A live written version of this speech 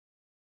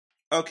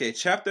Okay,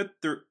 chapter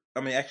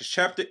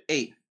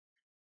 8.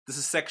 This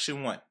is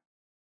section 1.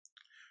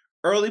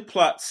 Early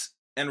plots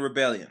and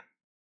rebellion.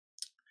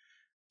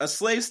 A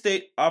slave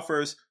state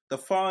offers the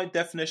following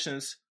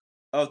definitions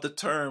of the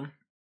term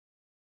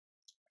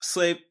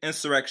slave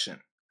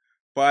insurrection.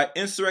 By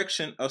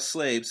insurrection of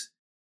slaves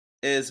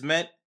is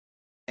meant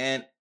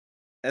an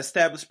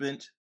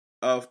establishment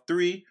of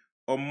 3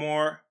 or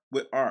more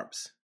with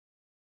arms,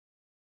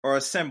 or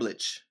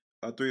assemblage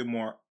of 3 or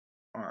more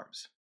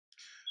arms,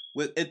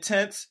 with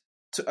intents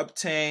to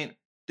obtain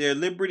their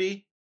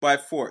liberty by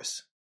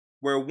force,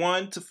 were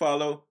one to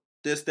follow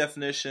this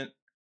definition,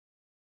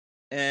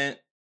 and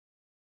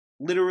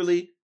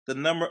literally the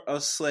number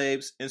of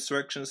slaves,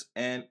 insurrections,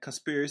 and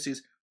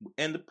conspiracies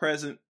in the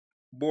present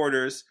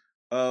borders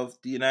of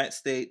the United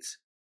States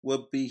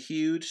would be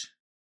huge,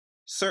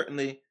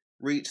 certainly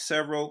reach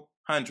several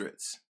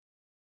hundreds.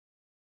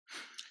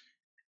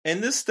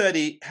 In this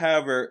study,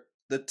 however,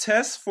 the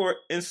test for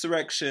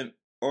insurrection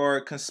or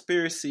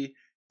conspiracy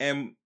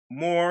and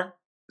more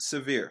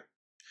severe.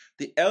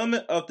 The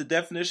element of the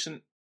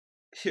definition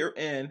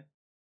herein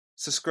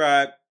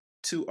subscribed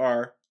to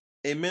are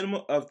a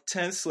minimum of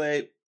 10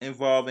 slaves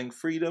involving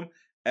freedom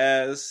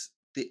as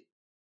the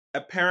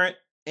apparent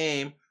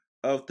aim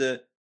of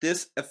the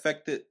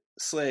disaffected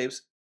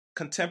slaves,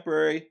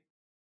 contemporary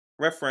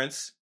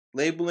reference,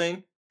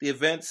 labeling the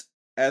events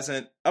as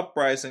an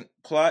uprising,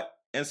 plot,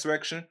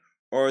 insurrection,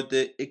 or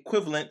the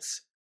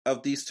equivalents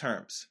of these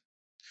terms.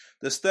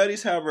 The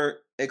studies,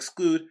 however,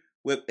 exclude,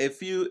 with a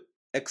few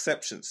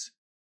exceptions,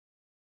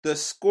 the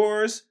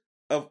scores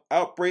of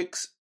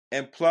outbreaks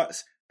and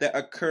plots that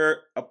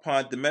occur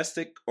upon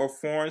domestic or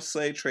foreign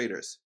slave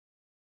traders.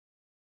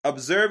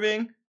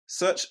 Observing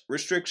such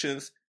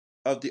restrictions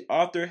of the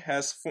author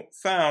has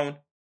found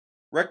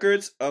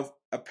records of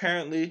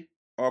apparently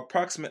or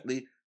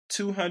approximately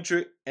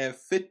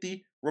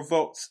 250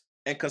 revolts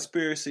and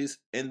conspiracies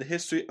in the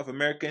history of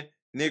American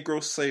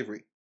Negro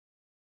slavery.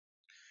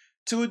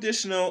 2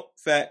 additional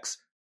facts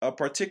of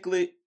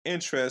particular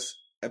interest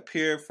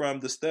appear from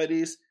the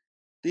studies.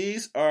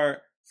 These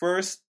are,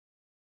 first,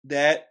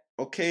 that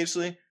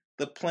occasionally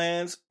the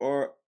plans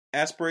or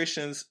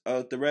aspirations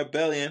of the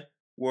rebellion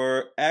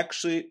were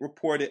actually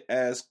reported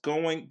as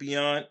going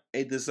beyond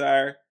a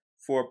desire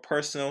for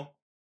personal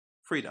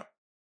freedom,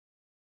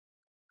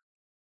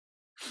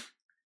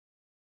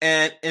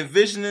 and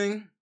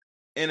envisioning,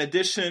 in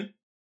addition,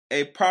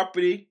 a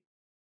property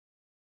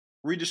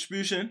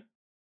redistribution,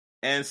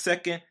 and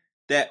second,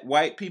 that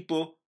white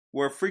people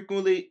were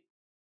frequently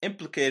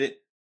implicated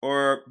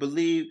or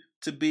believed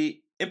to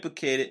be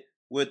implicated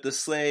with the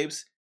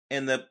slaves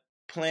in the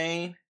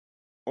plan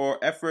or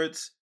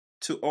efforts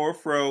to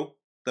overthrow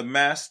the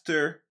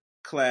master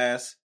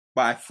class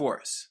by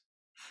force.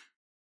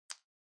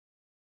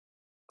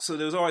 So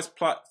there was always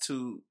plot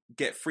to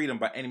get freedom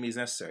by any means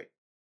necessary.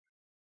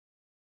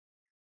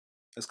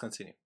 Let's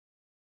continue.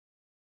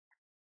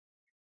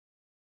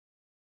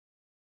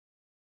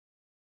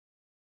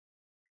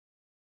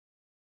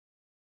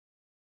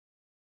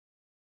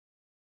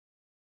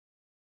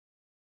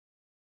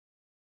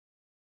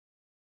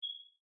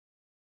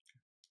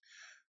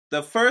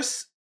 The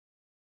first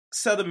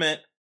settlement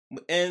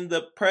in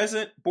the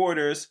present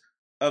borders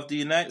of the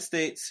United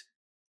States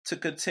to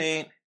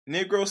contain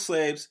Negro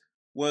slaves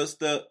was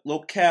the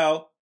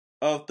locale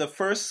of the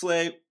first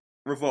slave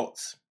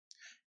revolts.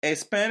 A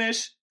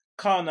Spanish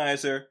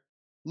colonizer,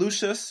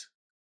 Lucius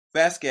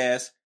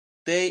Vasquez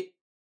de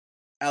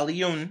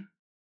Ayllón,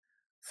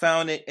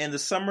 founded in the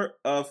summer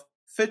of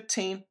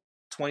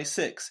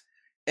 1526,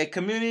 a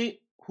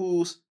community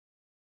whose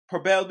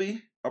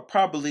probably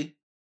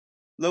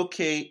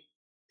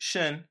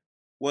location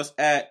was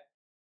at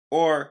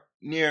or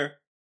near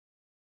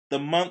the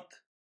mouth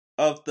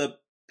of the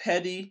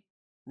Petty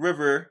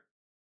River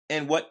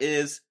in what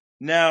is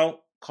now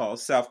called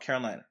South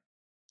Carolina.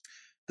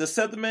 The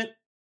settlement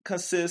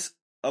consists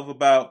of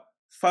about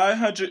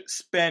 500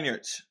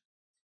 Spaniards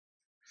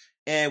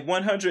and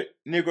 100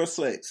 Negro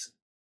slaves.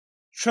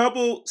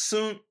 Trouble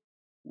soon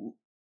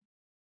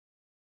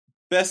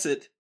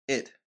beset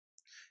it.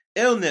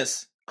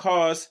 Illness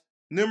caused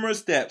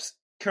numerous deaths.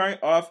 Carrying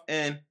off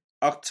in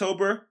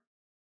October,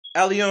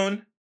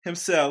 Ayllón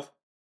himself,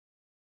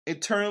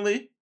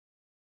 internally,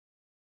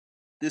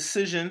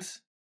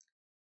 decisions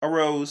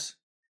arose,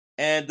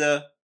 and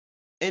the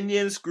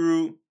Indians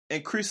grew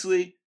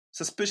increasingly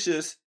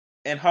suspicious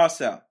and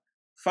hostile.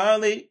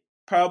 Finally,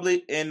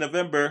 probably in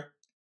November,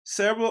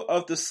 several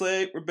of the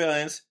slave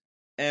rebellions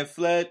and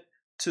fled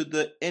to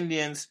the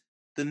Indians.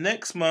 The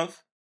next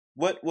month,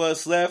 what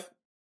was left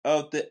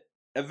of the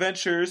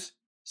adventurers,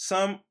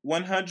 some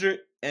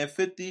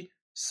 150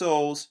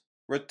 souls,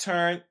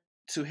 returned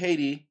to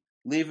Haiti,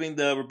 leaving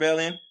the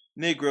rebellion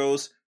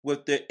Negroes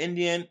with their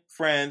Indian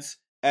friends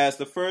as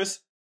the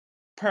first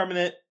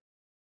permanent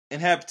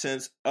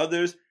inhabitants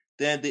others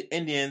than the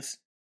Indians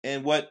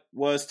in what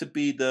was to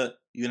be the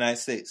United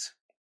States.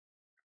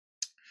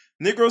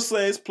 Negro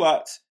slaves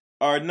plots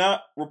are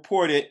not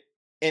reported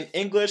in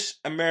English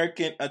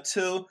American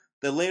until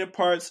the later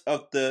parts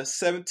of the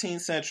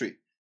 17th century.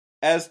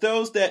 as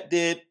those that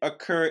did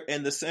occur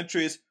in the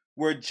centuries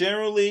were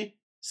generally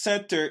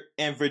centered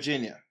in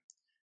Virginia.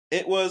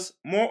 It was,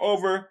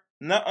 moreover,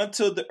 not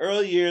until the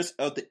early years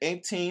of the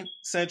 18th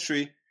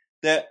century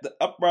that the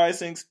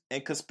uprisings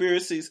and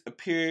conspiracies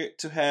appeared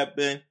to have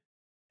been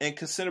in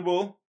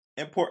considerable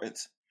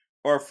importance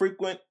or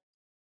frequent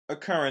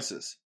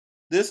occurrences.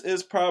 This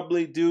is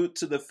probably due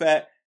to the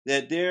fact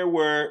that there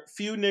were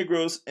few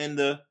Negroes in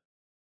the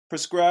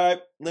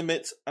prescribed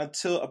limits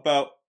until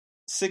about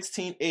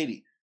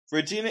 1680,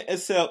 Virginia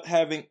itself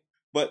having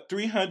but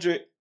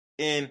 300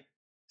 in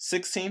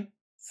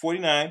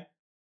 1649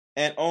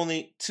 and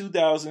only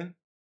 2,000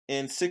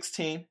 in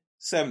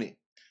 1670.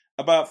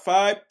 About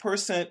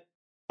 5%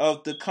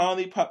 of the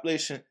colony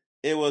population.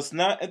 It was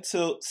not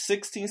until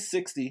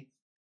 1660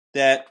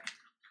 that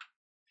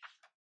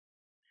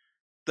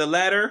the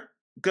latter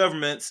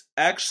governments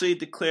actually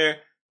declared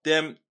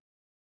them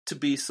to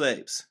be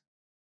slaves.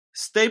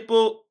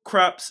 Staple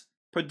crops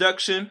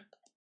production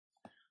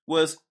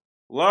was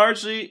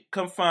largely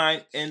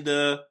confined in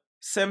the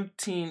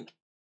 17th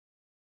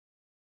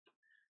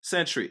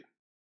century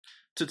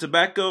to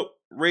tobacco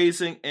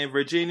raising in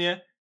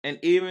Virginia, and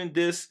even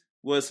this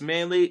was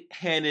mainly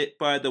handled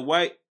by the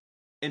white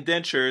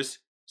indentures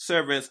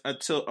servants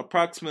until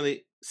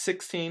approximately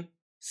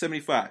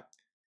 1675.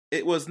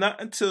 It was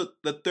not until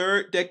the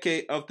third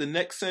decade of the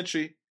next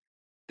century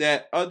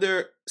that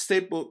other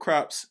staple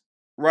crops,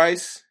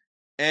 rice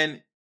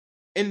and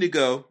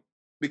indigo,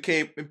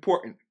 became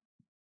important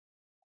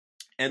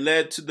and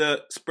led to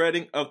the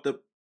spreading of the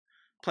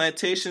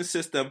plantation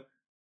system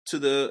to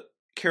the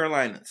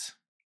Carolinas.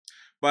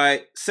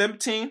 By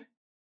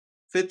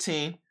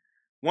 1715,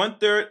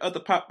 one-third of the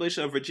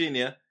population of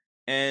Virginia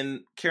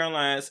and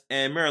Carolinas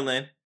and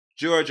Maryland,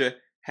 Georgia,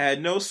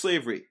 had no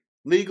slavery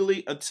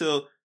legally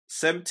until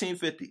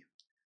 1750,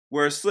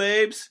 where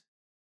slaves,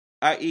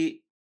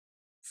 i.e.,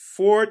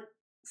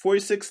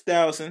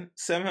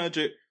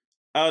 46,700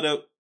 out of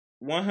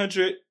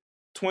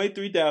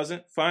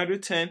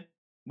 123,510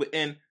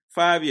 within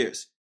 5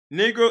 years.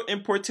 Negro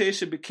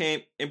importation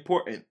became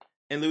important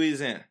in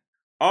Louisiana.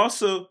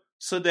 Also,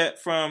 so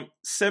that from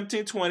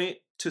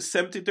 1720 to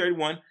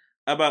 1731,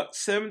 about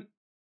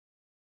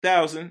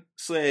 7,000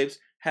 slaves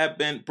have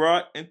been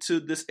brought into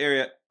this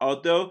area,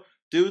 although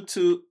due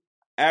to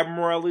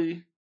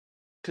abnormality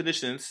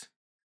conditions,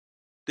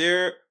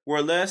 there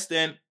were less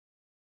than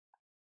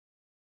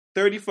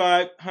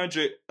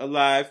 3,500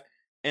 alive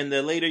in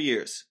the later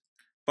years.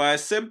 By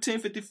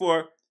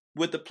 1754,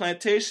 with the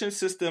plantation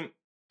system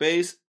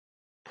based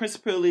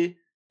principally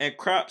in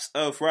crops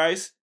of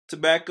rice,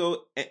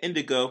 tobacco, and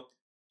indigo,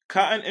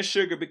 cotton and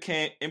sugar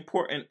became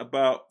important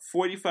about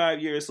 45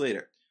 years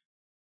later.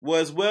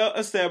 Was well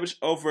established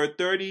over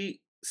 36%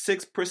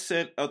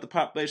 of the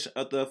population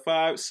of the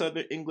 5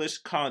 southern English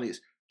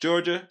colonies,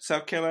 Georgia,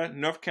 South Carolina,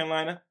 North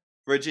Carolina,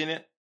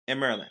 Virginia, and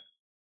Maryland,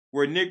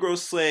 were Negro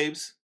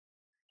slaves,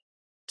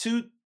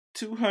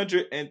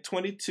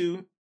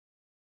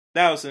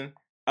 222,000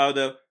 out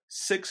of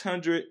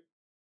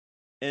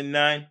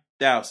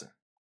 609,000.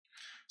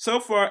 So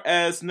far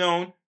as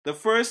known, the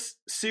first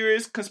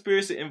serious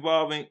conspiracy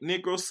involving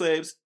Negro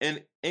slaves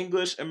in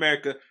English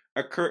America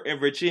occurred in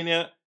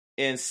Virginia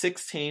in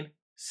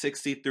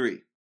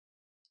 1663.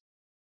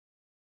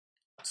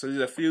 So these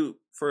are a few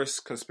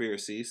first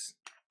conspiracies.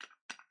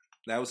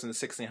 That was in the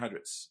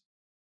 1600s.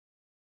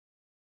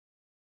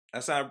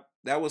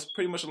 That was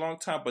pretty much a long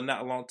time, but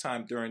not a long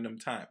time during them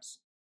times.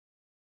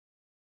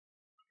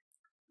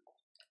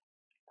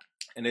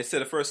 And they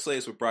said the first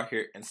slaves were brought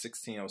here in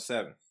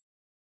 1607.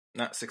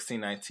 Not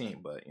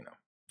 1619, but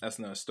that's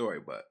another story.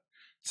 But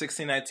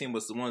 1619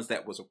 was the ones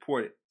that was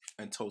reported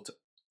and told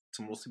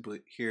to most people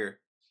here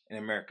in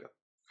America.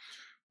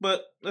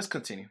 But let's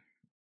continue.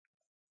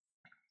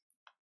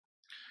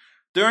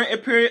 During a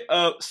period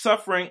of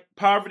suffering,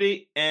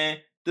 poverty, and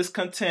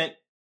discontent,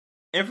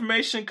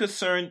 information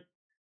concerning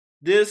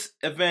this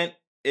event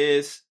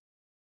is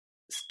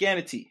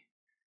scanty.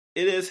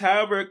 It is,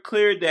 however,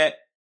 clear that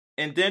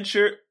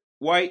indentured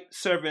white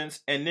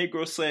servants and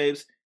Negro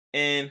slaves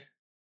in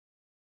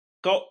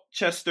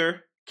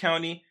Gloucester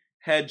County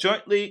had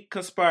jointly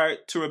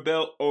conspired to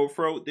rebel,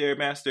 overthrow their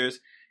masters,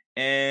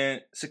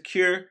 and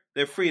secure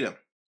their freedom.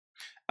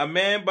 A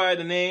man by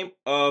the name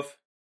of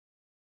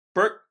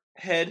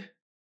Birkhead,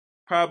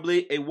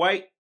 probably a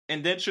white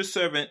indentured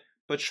servant,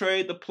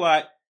 betrayed the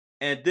plot,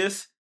 and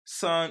this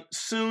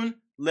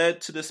soon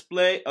led to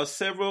display of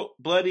several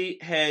bloody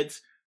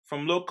heads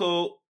from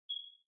local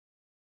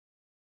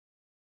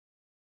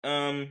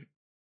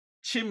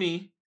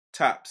chimney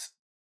tops.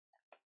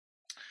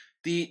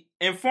 The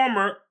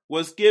informer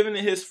was given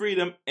his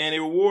freedom and a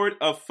reward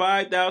of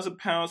 5,000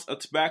 pounds of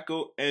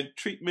tobacco and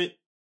treatment,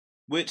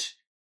 which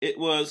it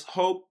was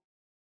hoped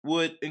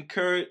would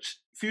encourage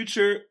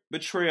future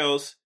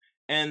betrayals,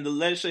 and the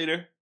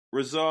legislature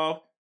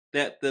resolved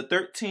that the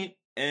 13th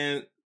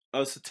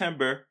of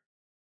September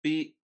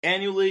be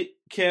annually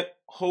kept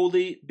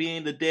holy,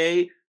 being the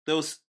day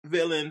those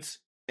villains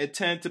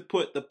intend to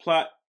put the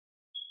plot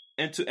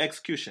into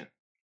execution.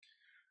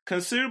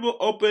 Considerable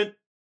open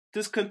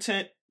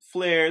discontent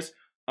flares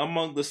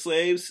among the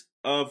slaves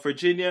of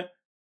Virginia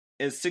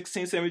in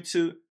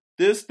 1672,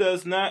 this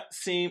does not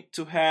seem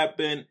to have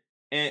been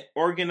an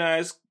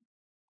organized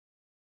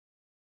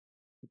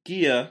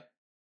Gia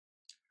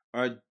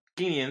or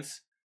Guineans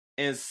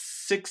in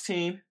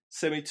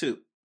 1672.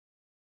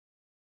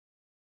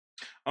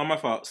 Oh, my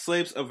fault.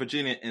 Slaves of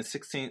Virginia in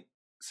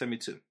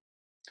 1672.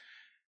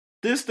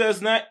 This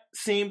does not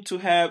seem to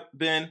have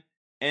been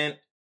an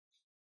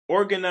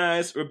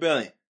organized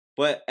rebellion,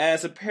 but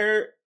as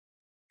appeared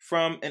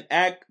from an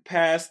act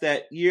passed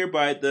that year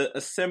by the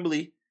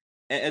Assembly,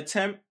 an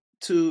attempt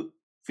to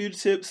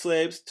fugitive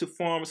slaves to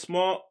form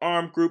small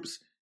armed groups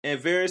in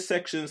various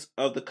sections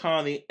of the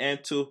colony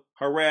and to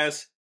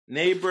harass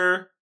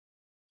neighboring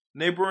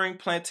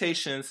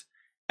plantations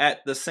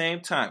at the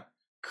same time,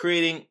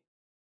 creating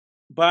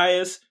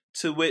bias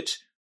to which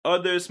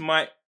others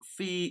might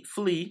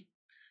flee,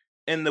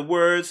 in the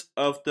words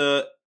of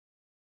the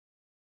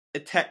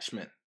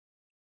attachment.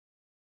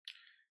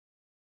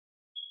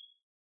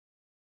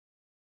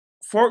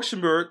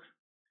 Fredericksburg,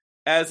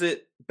 as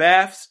it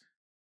baths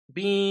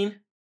being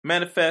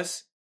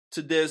manifest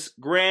to this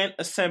grand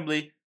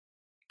assembly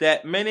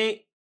that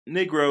many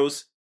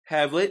Negroes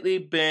have lately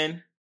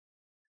been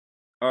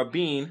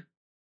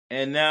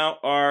and now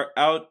are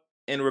out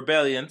in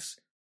rebellions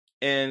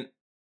and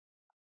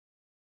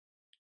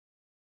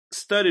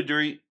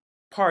studentary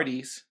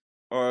parties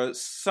or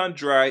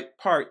sundry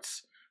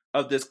parts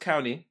of this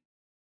county,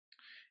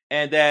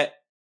 and that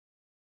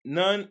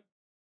none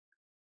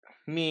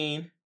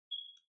mean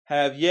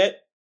have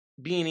yet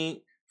been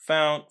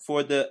found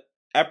for the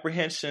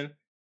apprehension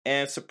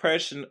and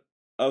suppression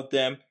of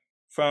them,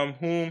 from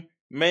whom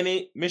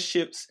many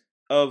mischiefs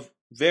of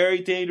very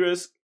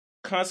dangerous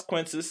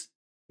consequences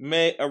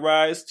may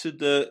arise to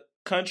the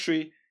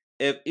country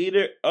if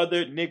either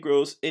other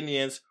Negroes,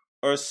 Indians,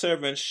 or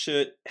servants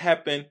should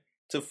happen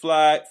to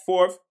fly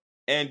forth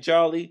and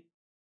jolly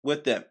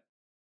with them.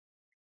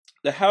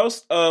 The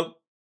House of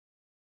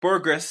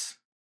Burgess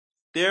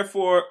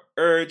therefore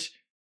urged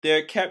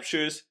their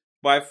captures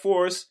by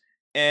force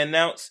and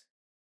announced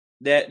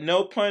that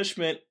no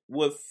punishment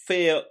will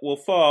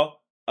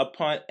fall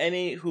upon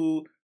any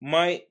who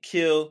might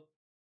kill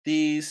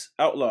these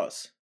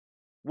outlaws.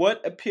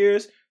 What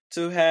appears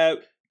to have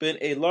been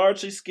a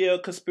largely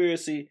scaled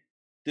conspiracy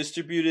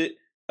distributed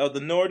of the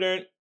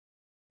northern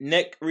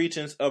neck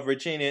regions of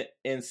Virginia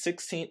in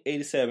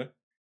 1687,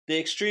 the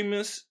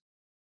extremists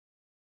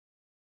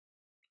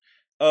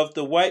of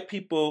the white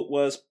people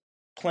was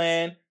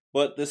planned,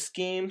 but the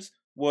schemes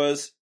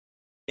was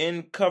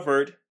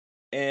uncovered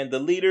and the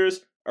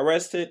leaders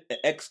arrested and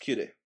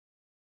executed.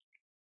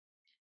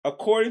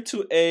 According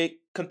to a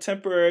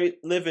contemporary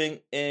living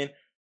in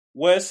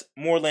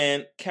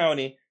Westmoreland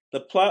County, the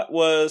plot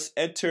was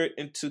entered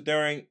into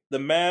during the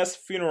mass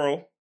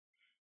funeral,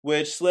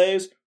 which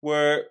slaves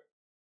were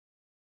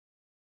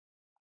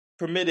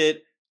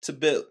permitted to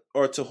build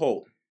or to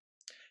hold.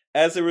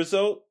 As a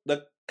result,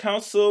 the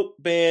council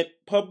banned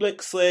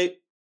public slave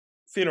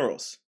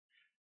funerals.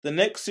 The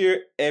next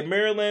year, a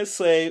Maryland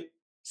slave,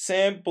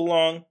 Sam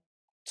belonged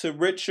to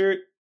Richard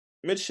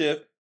Mitchell,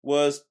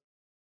 was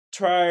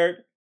tried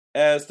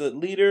as the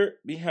leader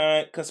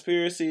behind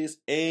conspiracies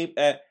aimed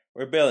at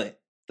rebellion.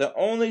 The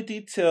only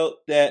detail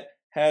that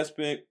has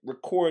been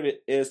recorded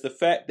is the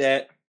fact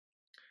that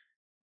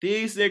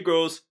these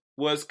Negroes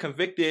was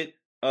convicted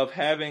of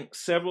having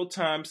several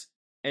times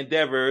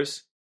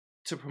endeavors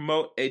to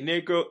promote a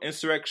Negro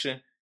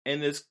insurrection in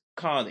this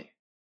colony.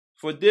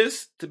 For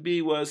this to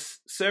be was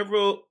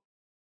several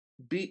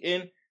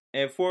beaten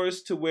and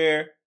forced to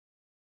wear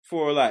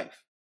for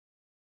life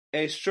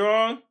a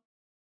strong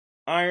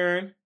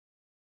iron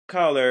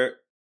collar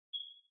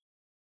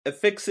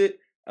affixed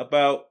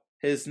about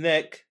his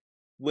neck,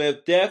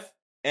 with death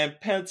and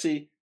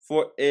penalty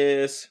for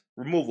its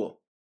removal.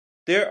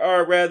 There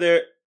are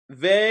rather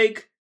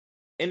vague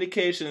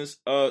indications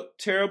of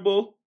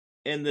terrible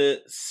in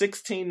the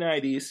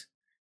 1690s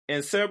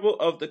in several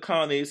of the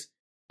colonies.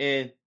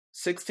 In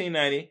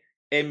 1690,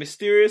 a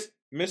mysterious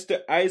Mr.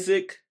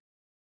 Isaac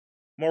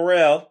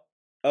Morrell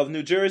of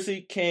New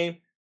Jersey came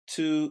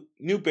to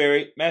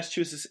Newbury,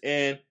 Massachusetts,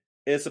 and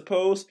is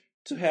supposed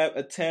to have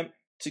attempted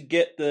to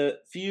get the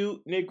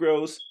few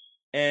Negroes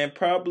and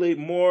probably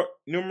more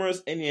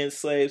numerous Indian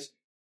slaves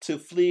to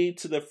flee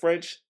to the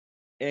French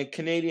and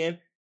Canadian,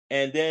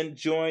 and then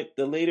join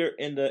the later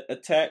in the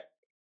attack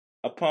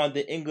upon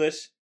the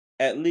English.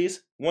 At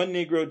least one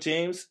Negro,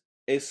 James,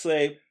 a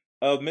slave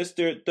of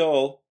Mr.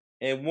 Dole,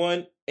 and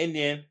one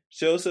Indian,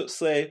 Joseph,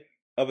 slave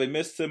of a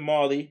Mr.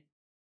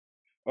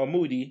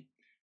 Moody,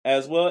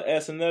 as well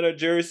as another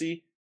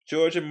Jersey,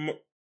 Georgia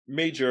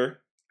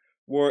Major,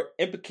 were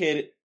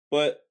implicated,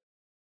 but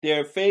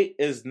their fate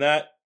is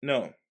not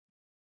known.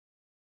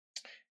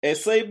 A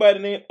slave by the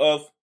name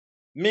of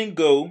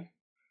Mingo,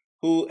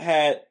 who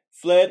had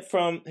fled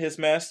from his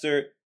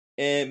master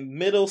in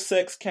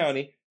Middlesex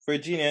County,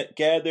 Virginia,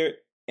 gathered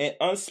an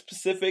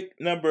unspecific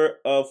number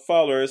of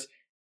followers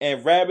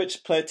and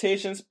ravaged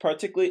plantations,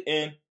 particularly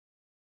in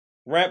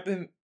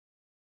Rampendore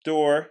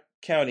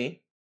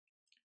County.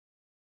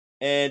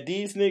 And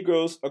these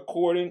Negroes,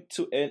 according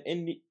to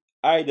an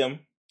item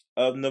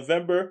of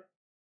November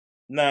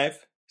 9th,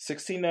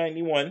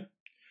 1691,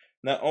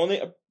 not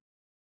only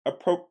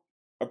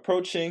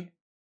approaching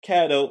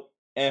cattle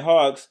and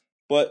hogs,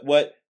 but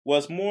what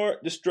was more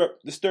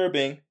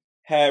disturbing,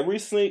 had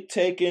recently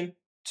taken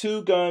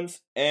 2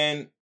 guns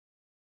and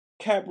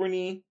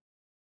cabernet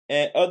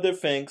and other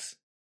things.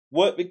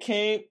 What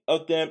became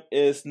of them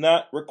is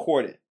not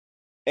recorded.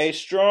 A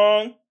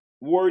strong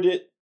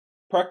worded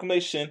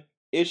proclamation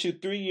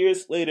issued 3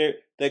 years later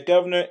that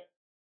Governor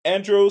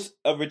Andros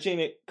of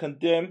Virginia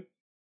condemned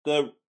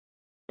the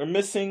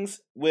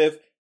remissings with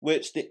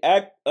which the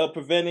act of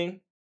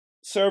preventing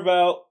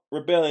servile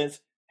rebellions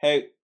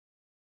had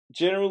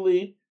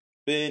generally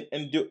been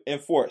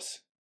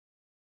enforced,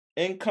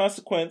 in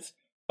consequence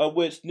of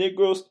which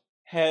Negroes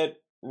had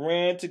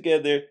ran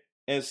together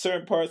in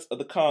certain parts of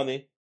the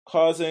colony,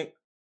 causing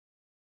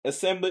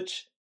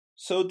assemblage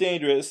so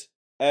dangerous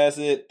as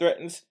it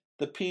threatens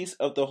the peace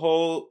of the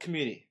whole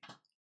community.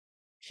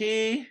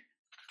 He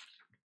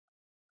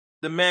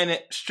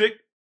demanded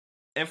strict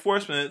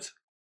enforcement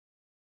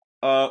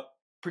of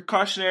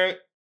precautionary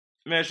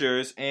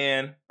measures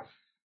and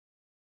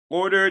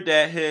ordered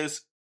that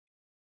his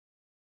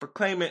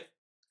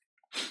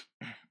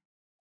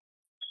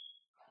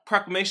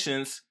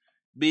proclamations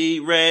be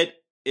read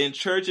in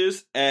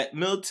churches, at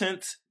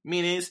militant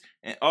meetings,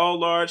 and all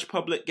large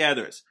public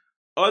gatherings.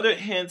 Other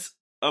hints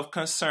of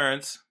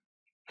concerns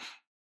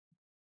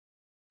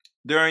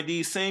during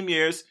these same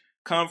years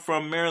come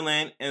from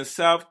Maryland and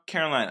South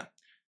Carolina.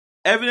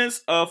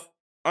 Evidence of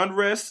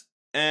unrest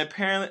and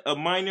apparently of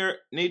minor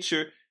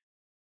nature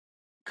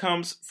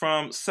comes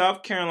from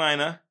South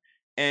Carolina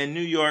and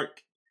New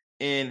York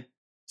in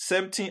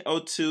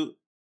 1702.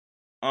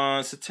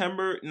 On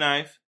September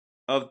 9th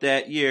of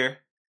that year,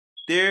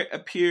 there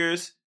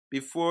appears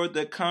before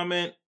the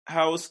Common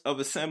House of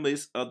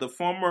Assemblies of the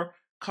former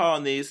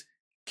colonies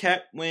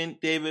Cap Wynne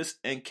Davis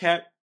and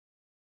Cap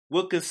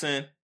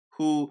Wilkinson,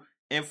 who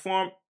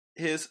informed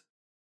his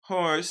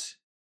house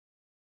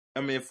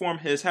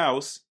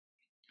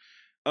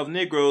of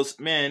Negroes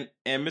men,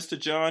 and Mr.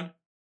 John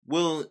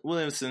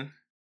Williamson,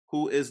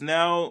 who is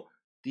now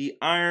the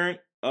iron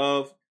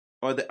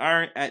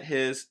at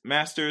his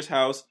master's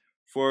house,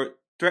 for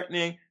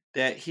threatening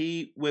that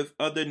he with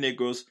other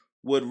Negroes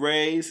would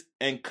raise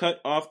and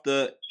cut off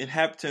the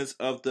inhabitants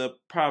of the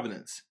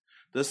province.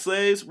 The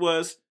slaves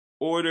was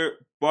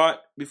order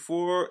brought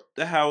before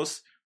the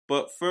house,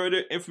 but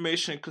further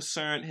information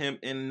concerning him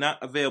is not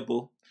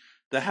available.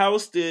 The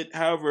house did,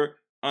 however,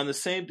 on the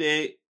same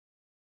day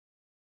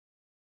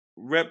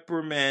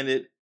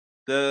reprimanded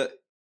the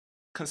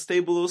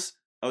constables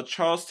of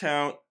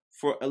Charlestown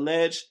for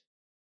alleged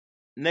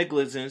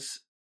negligence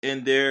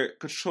in their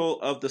control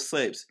of the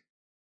slaves,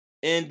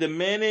 in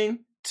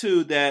demanding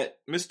too that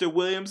Mr.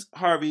 Williams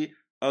Harvey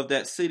of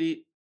that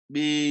city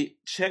be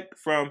checked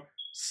from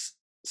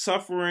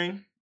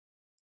suffering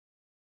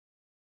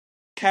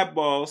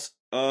cabals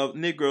of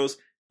Negroes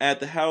at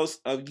the house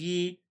of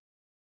ye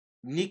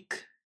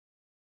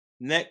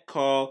neck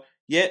call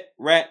yet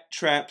rat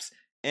traps,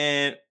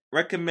 and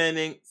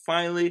recommending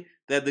finally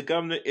that the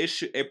governor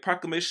issue a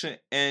proclamation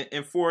and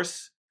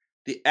enforce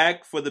the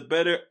act for the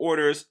better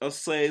orders of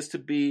slaves to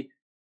be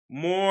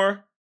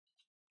more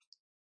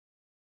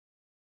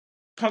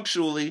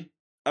punctually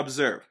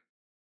observed.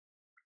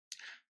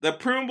 The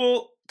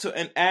preamble to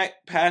an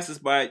act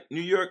passed by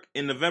New York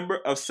in November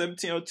of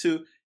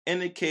 1702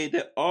 indicated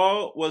that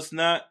all was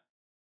not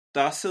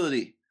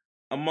docility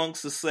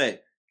amongst the slaves.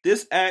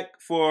 This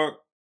act for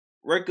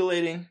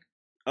regulating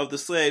of the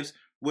slaves,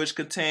 which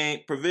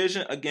contained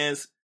provision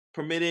against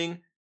permitting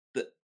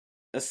the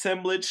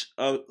assemblage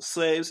of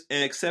slaves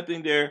and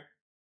accepting their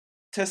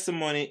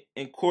testimony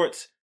in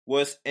courts,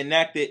 was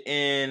enacted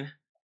in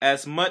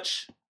as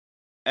much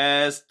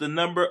as the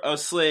number of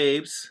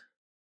slaves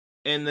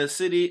in the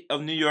city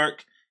of New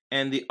York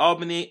and the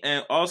Albany,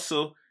 and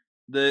also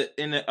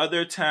in the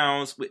other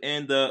towns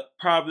within the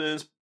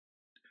province,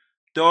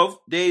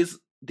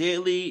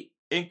 daily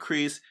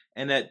increase,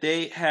 and that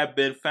they have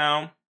been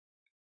found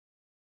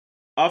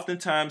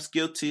oftentimes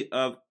guilty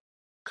of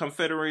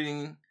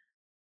confederating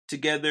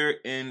together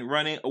in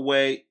running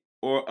away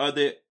or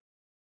other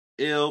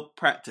ill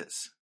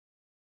practice.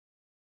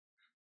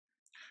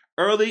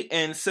 Early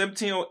in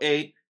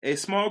 1708, a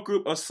small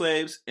group of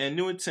slaves in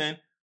Newington,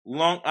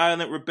 Long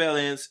Island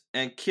rebellions,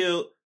 and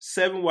killed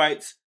 7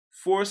 whites,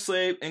 4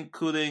 slaves,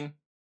 including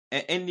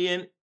an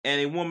Indian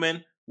and a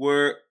woman,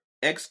 were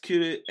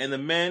executed, and the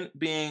men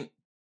being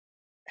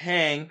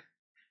hanged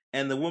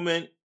and the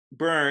woman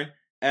burned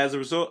as a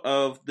result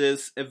of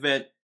this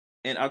event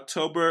in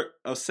October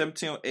of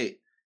 1708.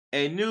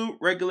 A new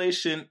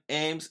regulation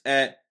aims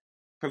at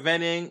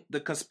preventing the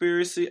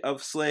conspiracy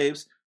of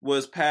slaves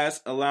was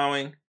passed,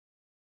 allowing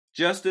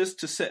justice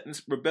to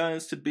sentence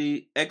rebellions to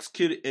be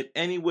executed in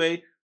any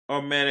way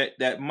or manner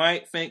that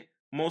might think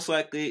most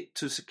likely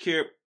to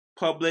secure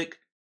public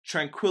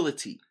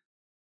tranquility.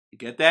 You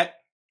get that?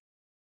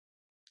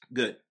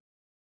 Good.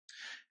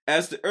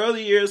 As the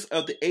early years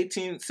of the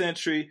 18th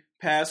century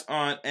passed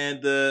on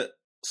and the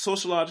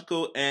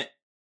sociological and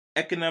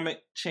economic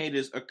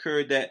changes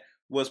occurred that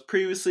was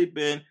previously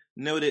been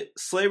noted,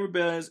 slave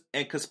rebellions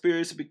and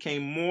conspiracies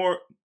became more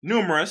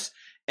numerous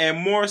and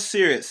more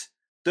serious.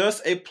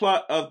 Thus, a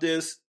plot of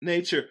this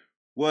nature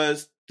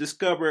was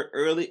discovered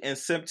early in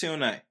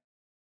 1709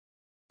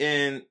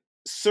 in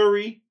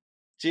Surrey,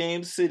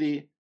 James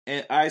City,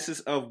 and Isles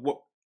of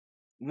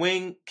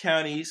Wing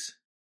counties,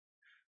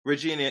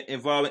 Virginia,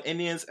 involving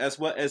Indians as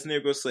well as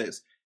Negro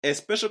slaves. A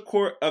special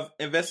court of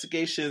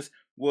investigations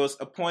was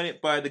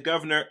appointed by the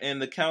governor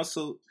and the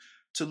council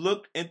to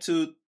look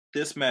into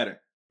this matter.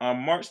 On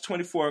March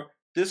 24th,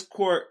 this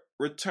court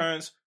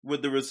returns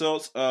with the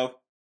results of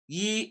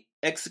ye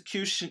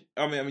examination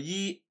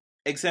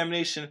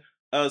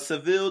of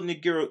Seville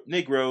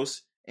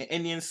Negroes and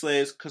Indian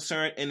slaves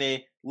concerned in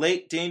a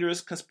late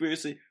dangerous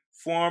conspiracy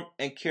formed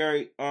and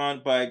carried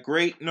on by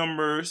great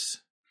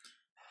numbers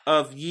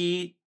of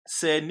ye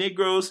said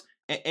Negroes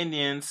and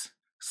Indians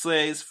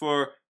slaves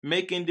for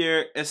making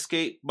their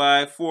escape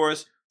by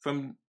force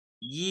from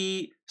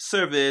ye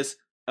service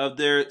of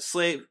their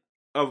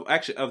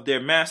of their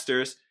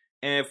masters,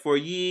 and for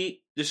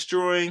ye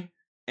destroying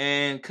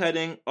and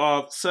cutting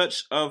off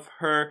such of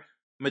her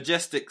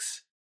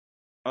majesty's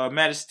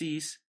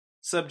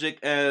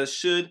subject as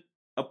should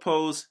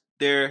oppose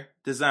their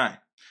design.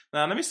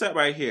 Now let me stop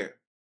right here.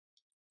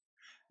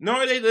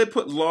 Nor did they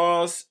put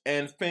laws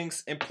and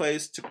things in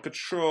place to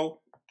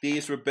control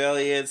these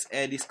rebellions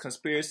and these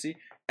conspiracy.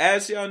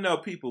 As y'all know,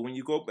 people, when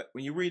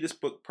you read this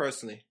book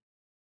personally,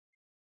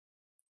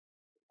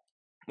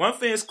 one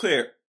thing is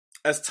clear: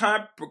 as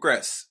time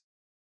progresses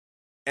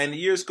and the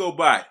years go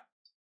by,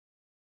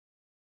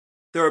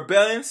 the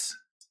rebellions,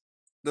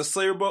 the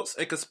slave revolts,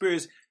 and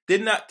conspiracies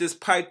did not just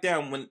pipe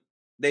down when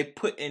they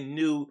put in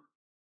new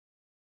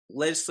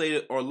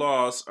legislative or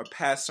laws or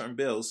passed certain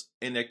bills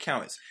in their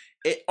counties.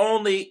 It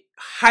only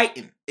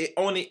heightened. It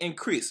only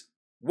increased.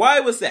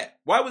 Why was that?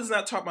 Why was it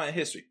not talked about in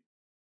history?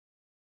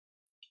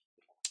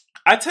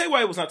 I tell you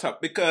why it was not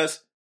talked.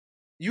 Because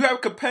you have a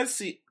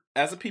capacity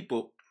as a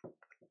people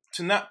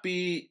to not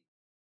be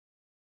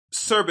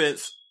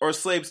servants or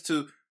slaves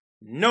to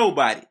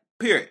nobody.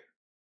 Period.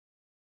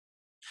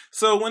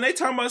 So when they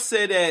talk about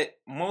say that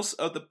most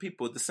of the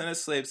people, descendant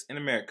slaves in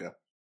America,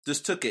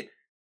 just took it,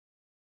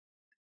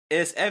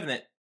 it's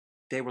evident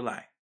they were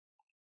lying.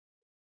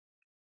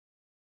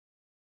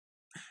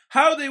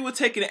 How they were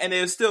taking it and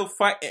they were still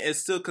fighting and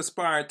still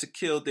conspiring to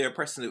kill their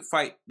oppressors to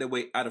fight their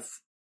way out of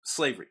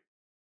slavery.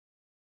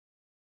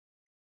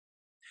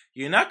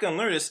 You're not going to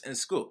learn this in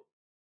school.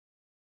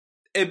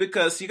 And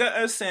because you got to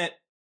understand,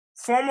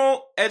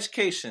 formal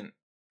education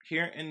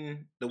here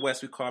in the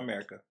West we call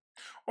America,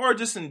 or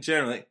just in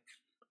general,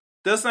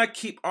 does not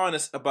keep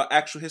honest about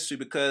actual history,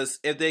 because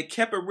if they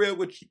kept it real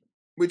with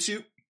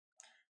you,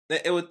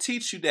 then it would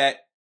teach you that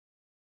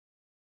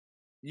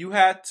you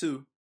had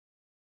to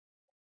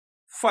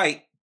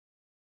fight,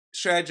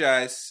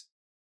 strategize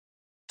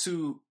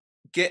to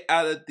get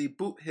out of the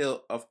boot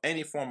heel of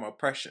any form of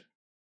oppression.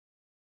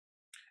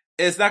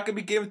 It's not going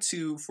to be given to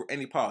you for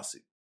any policy.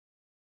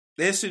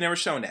 The history never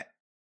shown that.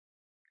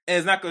 And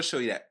it's not going to show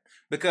you that.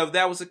 Because if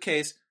that was the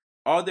case,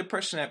 all the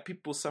oppression that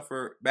people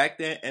suffer back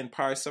then and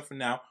probably suffer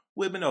now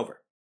would have been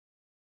over.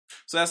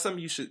 So that's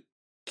something you should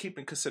keep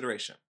in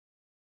consideration.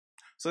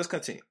 So let's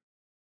continue.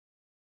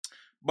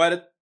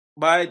 By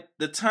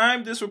the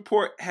time this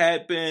report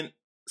had been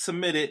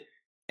submitted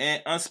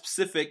and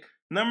unspecific,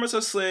 numbers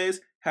of slaves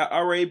had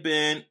already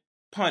been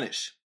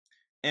punished.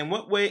 In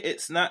what way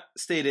it's not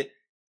stated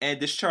and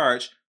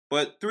discharged,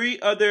 but 3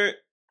 other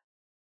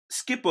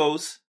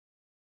Skippos,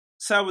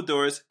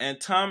 Salvadors, and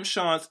Tom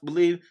Shawns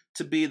believed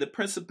to be the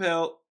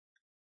principal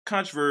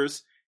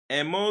controversies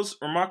and most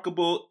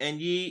remarkable in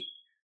ye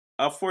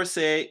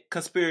aforesaid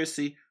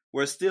conspiracy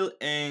were still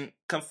in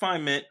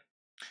confinement.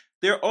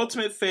 Their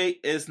ultimate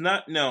fate is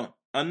not known.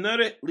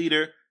 Another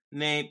leader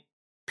named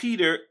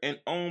Peter and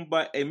owned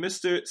by a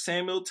Mr.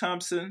 Samuel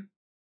Thompson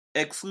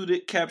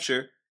excluded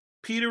capture.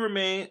 Peter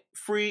remained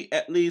free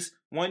at least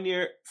 1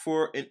 year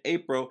for in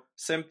April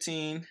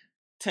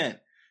 1710.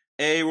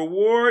 A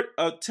reward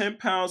of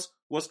 £10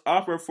 was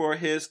offered for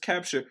his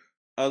capture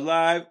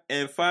alive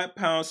and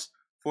 £5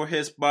 for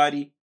his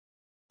body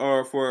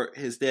or for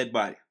his dead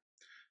body.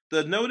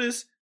 The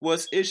notice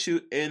was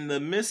issued in the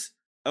midst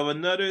of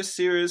another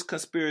serious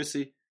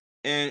conspiracy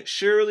in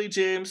Shirley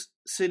James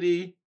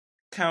City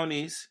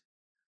counties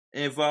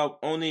involved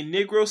only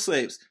Negro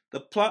slaves. The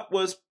plot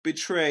was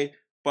betrayed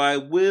by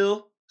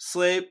Will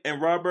Slave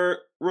and Robert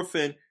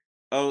Ruffin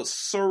of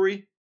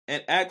Surrey,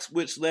 an act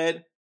which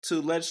led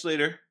to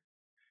legislator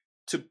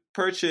to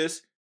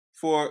purchase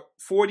for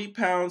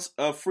 £40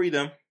 of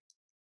freedom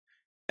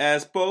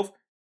as both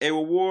a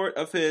reward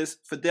of his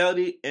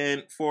fidelity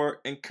and for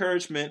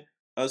encouragement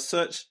of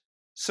such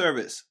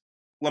service.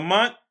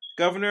 Lamont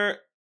Governor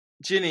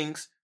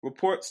Jennings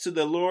reports to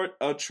the Lord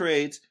of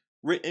Trades,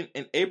 written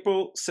in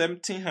April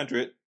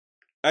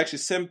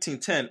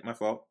 1710,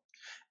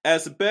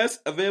 as the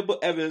best available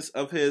evidence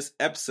of his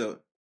episode.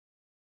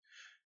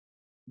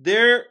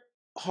 Their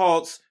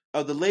halts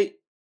of the late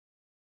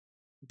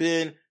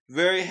been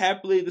very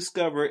happily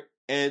discovered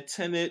and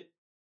attended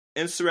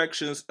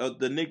insurrections of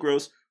the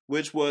Negroes,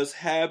 which was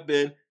have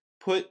been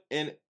put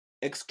in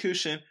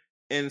execution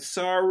in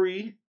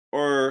Shuri,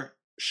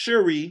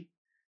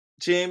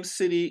 James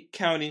City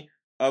County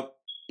of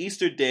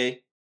Easter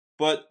Day,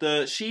 but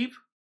the chief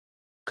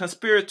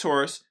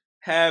conspirators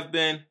have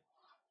been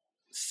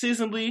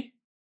seasonably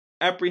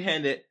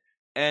apprehended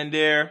and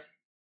their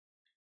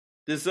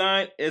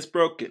design is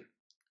broken.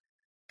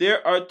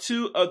 There are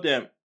two of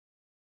them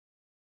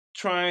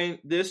trying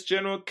this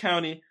general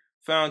county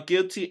found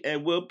guilty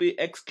and will be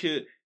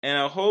executed, and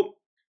I hope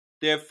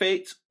their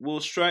fates will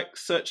strike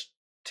such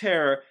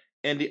terror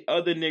in the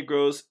other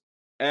Negroes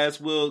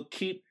as will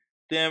keep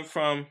them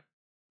from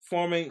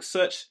forming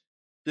such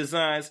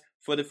designs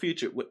for the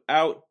future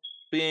without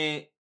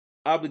being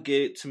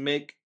obligated to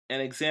make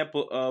an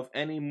example of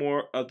any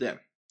more of them.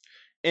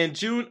 In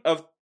June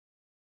of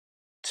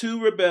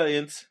two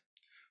rebellions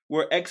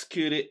were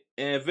executed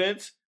in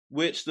events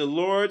which the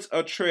Lords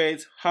of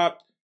Trades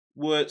hoped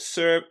would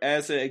serve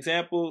as an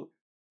example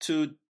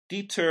to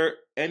deter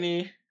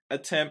any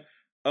attempt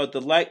of the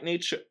like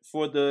nature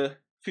for the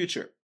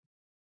future.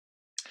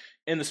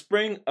 In the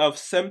spring of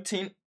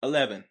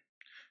 1711,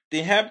 the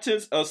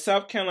inhabitants of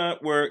South Carolina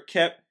were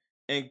kept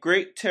in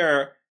great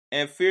terror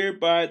and feared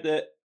by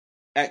the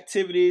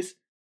activities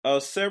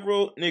of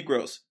several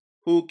Negroes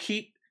who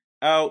keep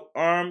out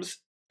arms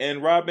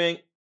and robbing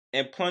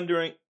and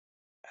plundering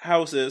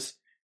houses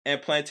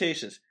and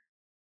plantations.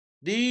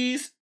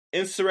 These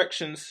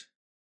insurrections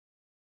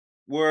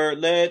were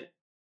led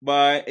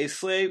by a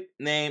slave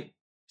named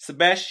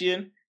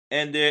Sebastian,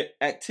 and their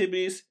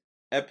activities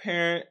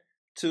appeared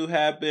to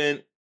have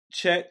been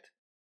checked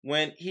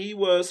when he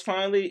was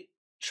finally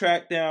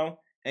tracked down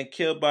and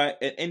killed by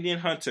an Indian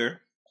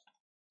hunter.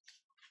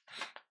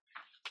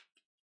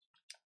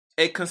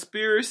 A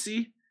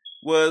conspiracy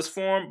was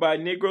formed by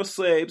Negro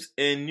slaves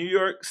in New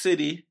York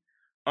City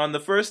on the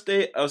first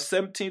day of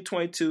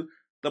 1722.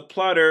 The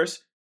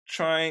plotters,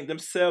 trying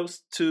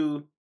themselves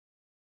to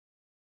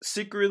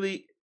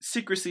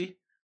secrecy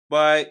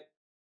by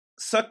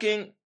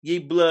sucking ye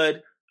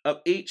blood of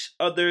each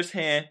other's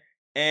hand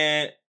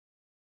and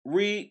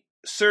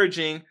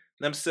resurging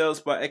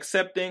themselves by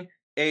accepting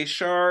a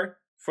shard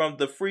from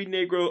the free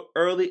Negro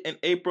early in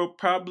April,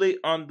 probably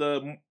on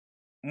the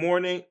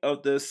morning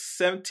of the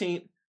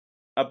 17th.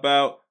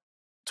 About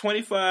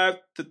 25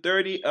 to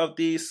 30 of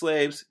these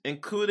slaves,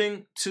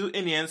 including two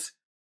Indians,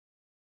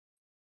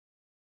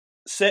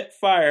 set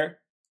fire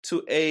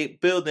to a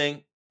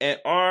building and,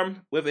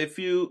 armed with a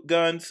few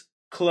guns,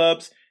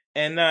 clubs,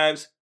 and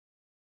knives,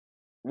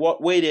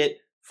 waited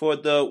for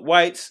the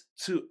whites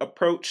to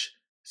approach.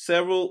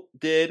 Several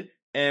did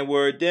and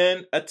were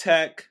then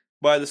attacked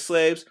by the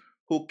slaves,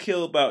 who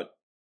killed about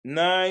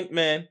 9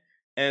 men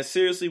and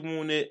seriously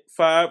wounded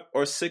 5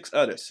 or 6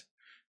 others.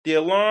 The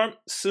alarm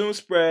soon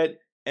spread,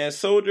 and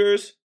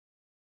soldiers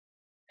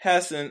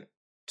hastened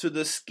to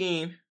the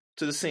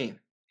scene.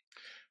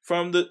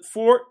 From the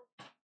fort,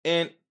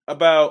 in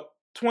about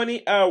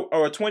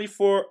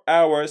 24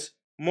 hours,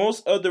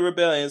 most of the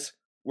rebellions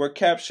were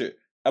captured.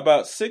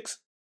 About 6,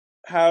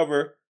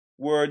 however,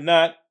 were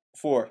not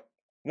for.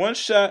 One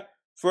shot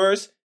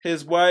first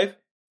his wife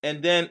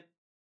and then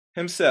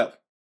himself,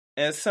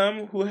 and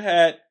some who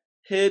had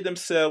hid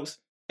themselves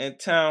in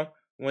town,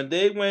 when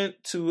they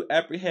went to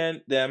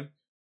apprehend them,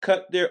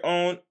 cut their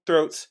own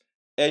throats.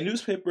 A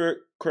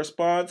newspaper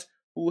correspondent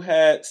who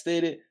had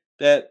stated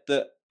that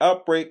the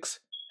outbreaks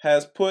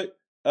has put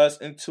us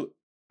into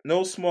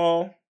no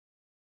small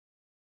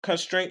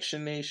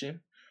consternation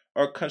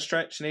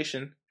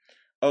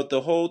of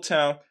the whole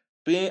town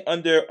being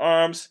under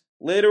arms.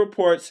 Later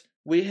reports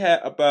we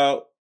had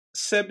about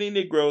 70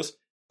 Negroes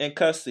in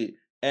custody,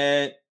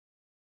 and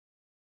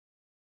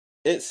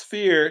it's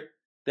feared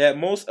that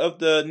most of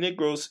the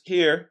Negroes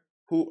here,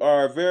 who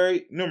are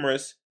very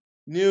numerous,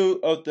 knew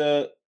of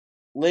the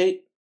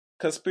late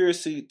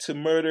conspiracy to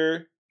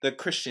murder the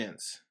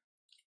Christians.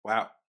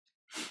 Wow.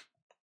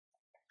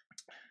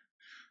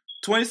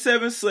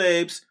 27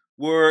 slaves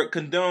were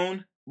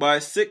condoned by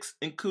 6,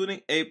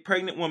 including a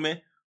pregnant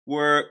woman,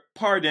 were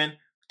pardoned.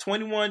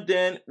 21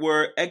 then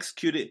were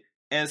executed,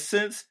 and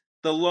since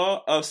the law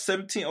of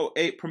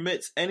 1708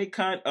 permits any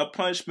kind of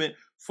punishment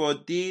for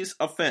these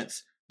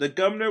offenses, the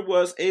governor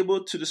was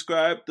able to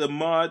describe the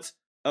modes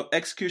of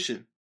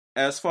execution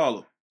as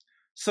follows.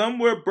 Some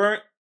were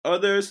burnt,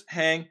 others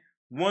hanged,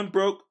 one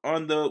broke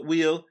on the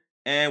wheel,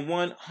 and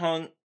one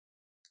hung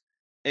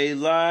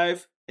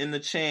alive in the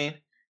chain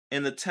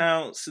in the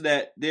town, so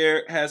that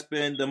there has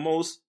been the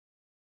most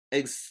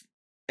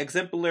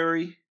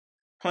exemplary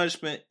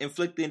punishment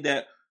inflicting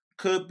that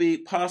could be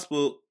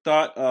possible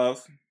thought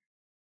of.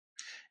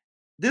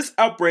 This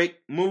outbreak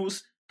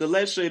moves the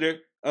legislature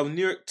of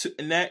New York to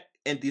enact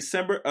in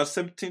December of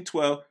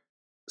 1712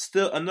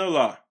 still another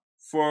law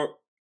for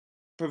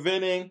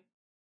preventing,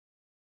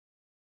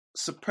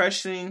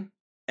 suppressing,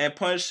 and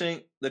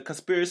punishing the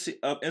conspiracy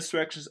of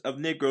insurrections of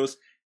Negroes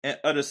and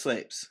other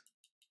slaves.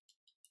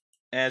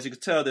 And as you can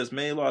tell, there's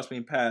many laws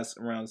being passed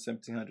around the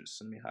 1700s.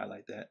 So let me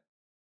highlight that.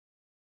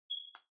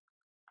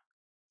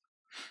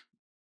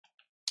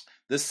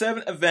 The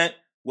seventh event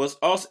was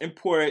also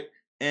important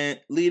and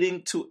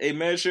leading to a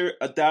measure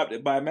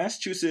adopted by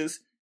Massachusetts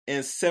in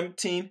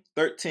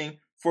 1713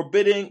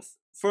 forbidding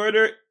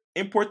further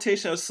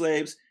importation of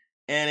slaves,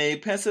 and a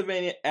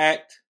Pennsylvania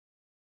Act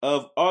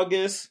of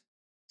August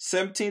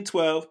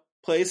 1712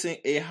 placing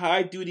a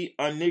high duty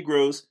on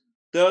Negroes,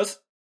 thus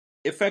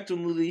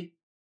effectively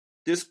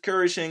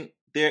discouraging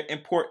their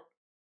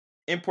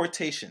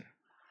importation.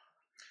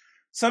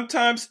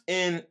 Sometimes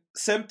in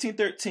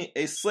 1713,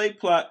 a slave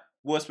plot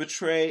was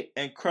betrayed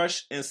and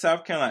crushed in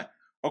South Carolina.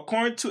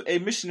 According to a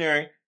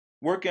missionary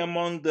working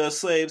among the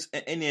slaves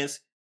and Indians,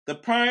 the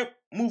prime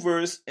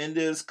movers in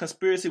this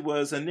conspiracy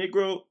was a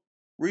Negro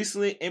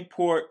recently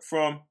imported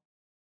from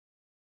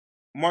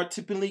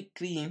Martinique,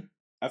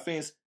 I think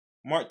it's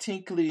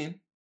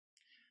Martinique,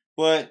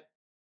 but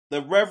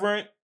the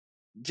Reverend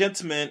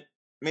gentleman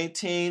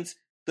maintains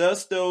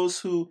thus those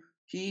who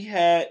he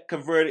had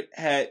converted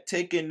had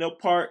taken no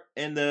part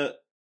in the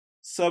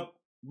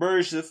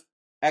subversive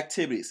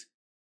activities.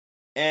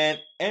 An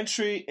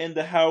entry in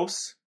the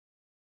House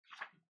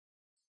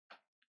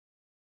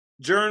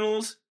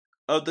Journals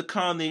of the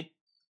Colony,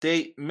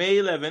 date May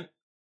 11,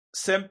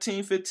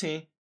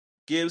 1715,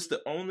 gives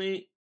the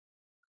only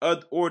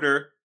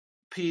order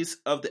piece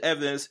of the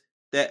evidence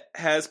that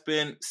has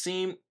been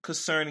seen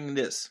concerning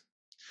this.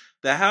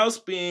 The House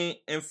being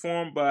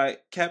informed by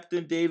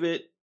Captain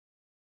Davids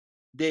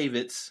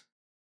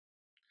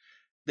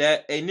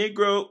that a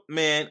Negro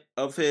man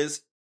of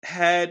his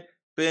had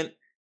been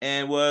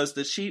and was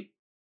the chief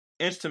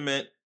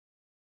instrument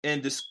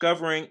in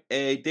discovering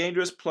a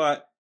dangerous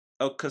plot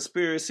of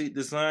conspiracy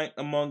designed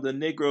among the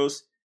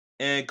Negroes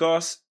in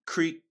Goss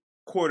Creek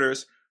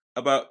quarters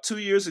about 2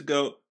 years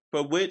ago,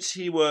 for which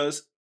he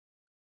was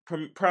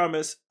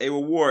promised a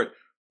reward,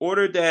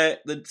 ordered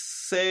that the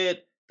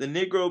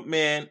Negro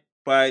man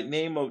by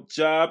name of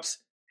Jobs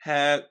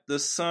had the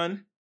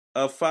sum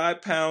of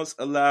 £5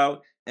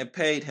 allowed and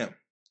paid him.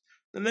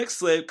 The next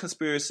slave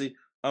conspiracy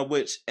of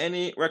which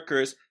any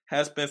records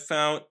has been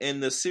found in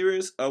the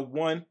series of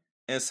one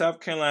in South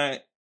Carolina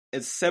in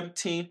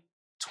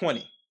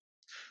 1720.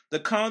 The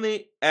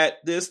colony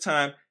at this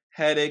time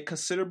had a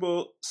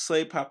considerable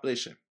slave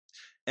population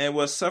and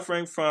was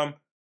suffering from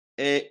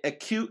an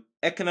acute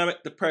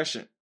economic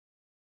depression,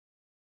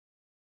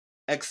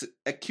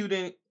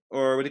 accidentally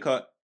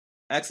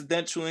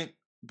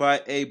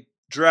by a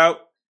drought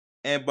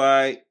and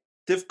by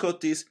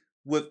difficulties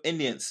with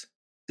Indians.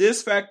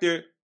 This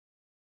factor,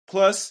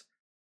 plus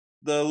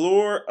the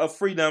lure of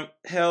freedom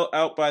held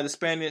out by the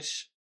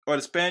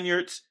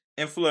Spaniards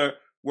in Florida,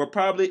 were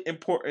probably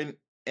important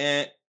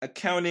in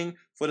accounting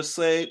for the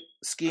slave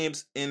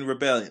schemes in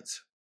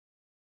rebellions.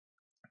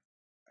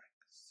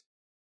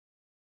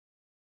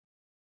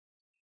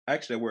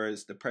 Actually, the word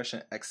is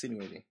depression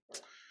extenuating.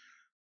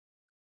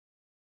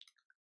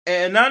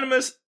 An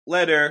anonymous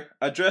letter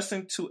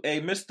addressing to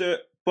a Mr.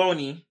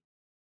 Boney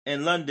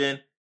in London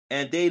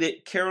and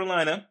dated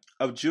Carolina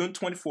of June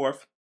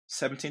 24th,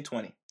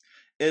 1720,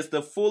 is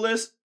the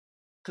fullest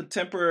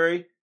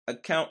contemporary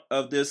account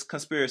of this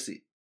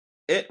conspiracy.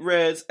 It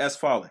reads as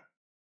follows.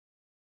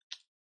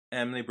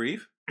 Emily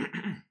Brief.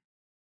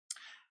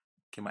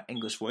 Get my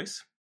English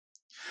voice.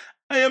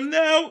 I am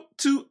now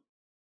to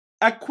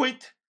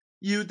acquaint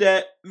you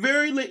that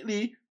very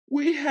lately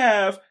we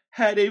have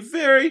had a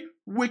very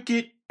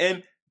wicked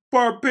and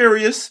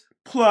barbarous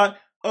plot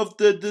of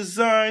the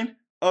design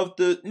of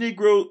the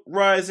Negro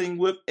rising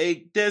with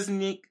a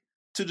design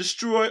to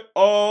destroy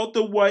all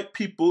the white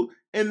people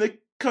in the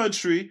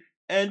country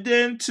and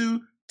then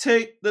to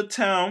take the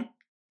town,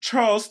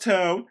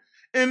 Charlestown,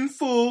 in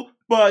full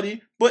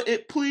body, but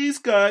it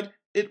pleased God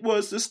it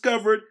was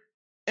discovered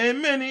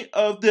and many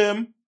of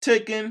them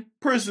taken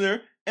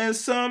prisoner and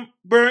some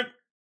burnt,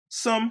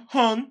 some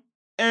hung,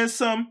 and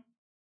some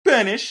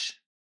banished.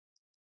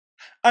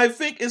 I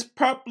think it's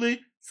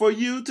properly for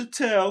you to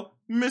tell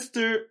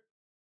Mr.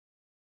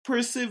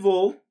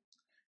 Percival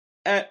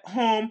at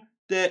home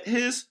that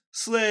his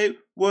slave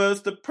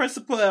was the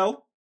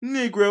principal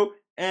Negro,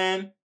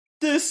 and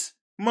this,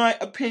 my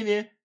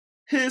opinion,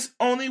 his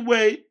only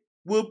way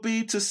will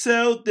be to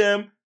sell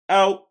them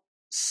out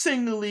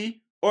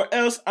singly, or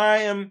else I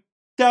am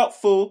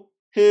doubtful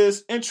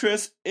his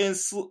interest in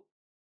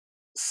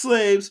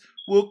slaves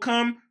will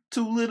come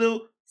to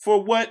little,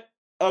 for what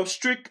of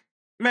strict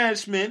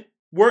management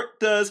work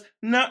does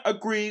not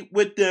agree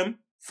with them.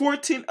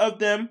 14 of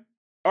them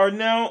are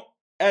now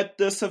at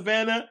the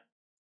Savannah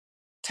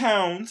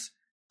towns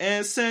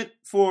and sent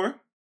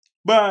for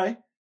by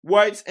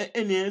whites and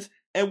Indians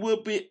and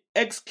will be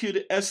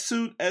executed as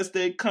soon as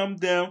they come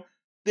down.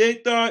 They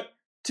thought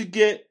to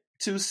get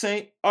to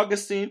St.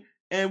 Augustine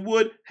and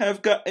would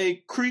have got a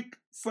creek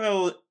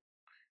fell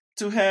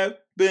to have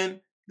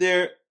been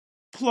their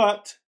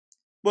plot,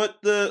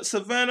 but the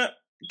Savannah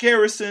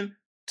garrison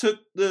took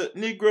the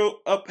Negro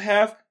up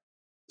half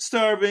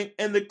starving,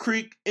 and the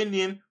Creek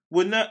Indian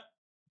would not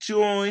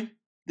join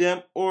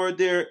them, or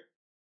their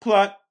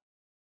plot.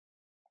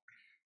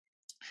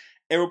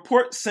 A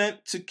report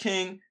sent to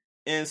King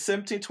in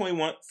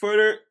 1721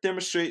 further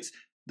demonstrates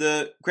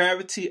the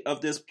gravity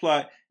of this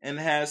plot and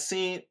has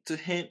seemed to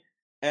hint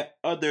at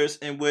others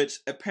in which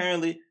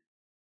apparently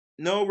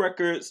no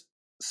records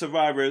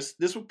survivors.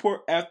 This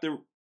report, after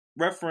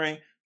referring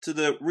to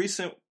the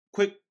recent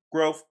quick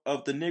growth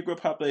of the Negro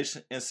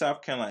population in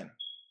South Carolina,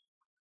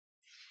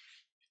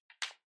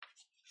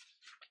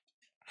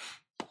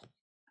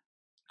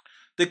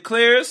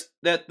 declares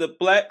that the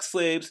black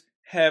slaves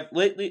have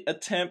lately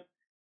attempted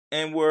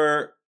and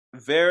were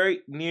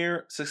very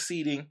near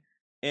succeeding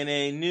in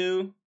a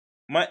new,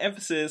 my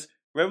emphasis,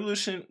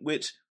 revolution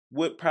which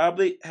would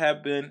probably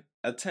have been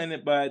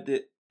attended by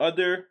the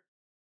utter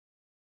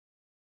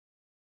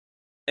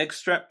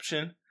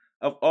extraction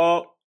of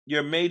all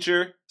your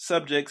major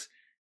subjects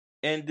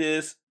in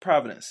this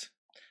province.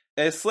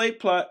 A slave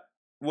plot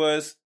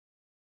was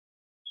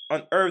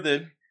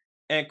unearthed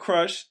and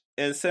crushed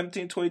in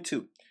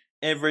 1722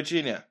 in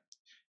Virginia.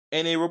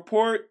 In a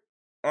report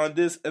on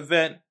this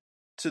event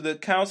to the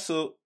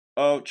Council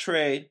of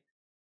Trade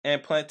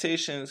and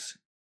Plantations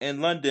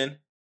in London,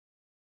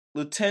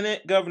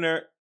 Lieutenant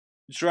Governor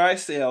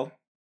Drysdale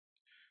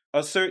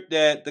asserted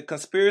that the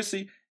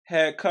conspiracy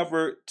had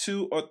covered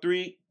 2 or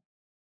 3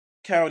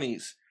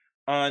 counties.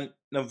 On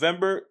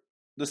November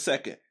the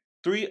 2nd,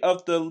 3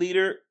 of the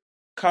leader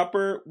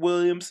Copper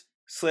Williams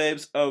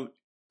slaves of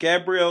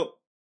Gabriel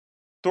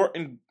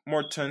Thornton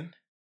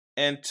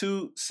and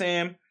 2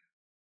 Sam,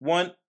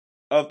 one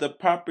of the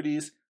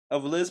properties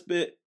of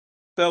Elizabeth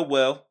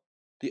Belwell,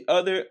 the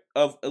other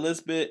of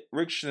Elizabeth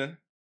Richardson,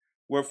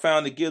 were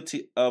found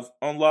guilty of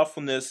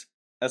unlawfulness,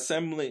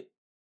 assembly,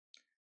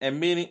 and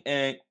meeting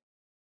and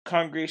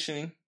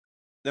congregating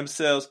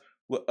themselves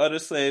with other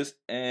slaves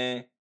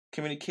and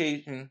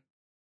communicating,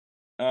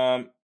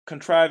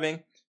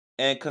 contriving,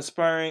 and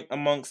conspiring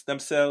amongst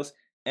themselves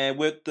and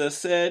with the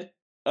said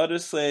other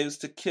slaves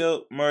to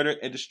kill, murder,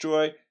 and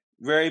destroy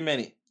very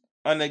many.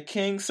 On the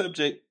king's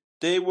subject,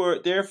 they were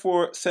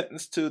therefore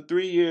sentenced to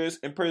 3 years'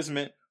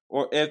 imprisonment,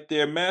 or if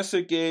their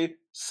master gave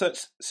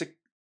such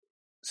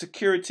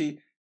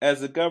security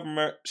as the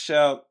government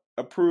shall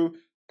approve,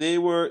 they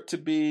were to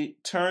be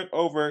turned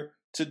over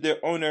to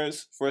their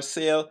owners for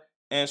sale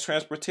and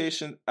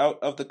transportation out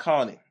of the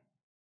colony.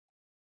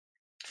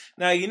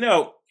 Now,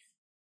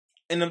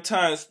 in them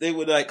times, they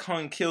would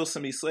kill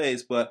some of these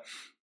slaves, but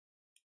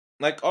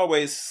like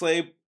always,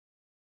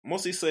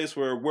 mostly slaves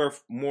were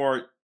worth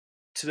more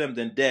to them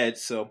than dead,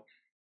 so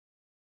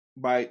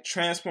by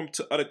transferring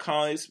to other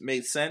colonies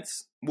made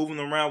sense. Moving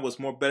them around was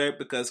more better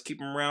because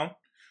keeping them around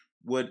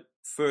would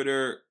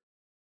further,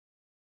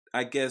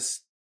 I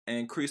guess,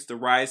 increase the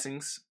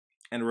risings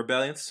and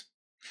rebellions.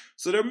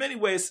 So there are many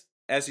ways,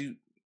 as you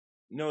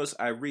notice,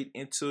 I read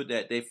into it,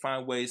 that they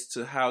find ways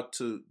to how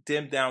to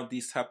dim down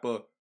these type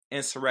of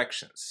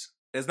insurrections.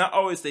 It's not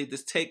always they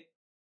just take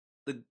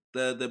the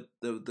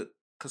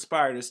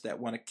conspirators that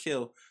want to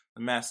kill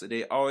the master.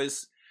 There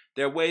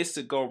are ways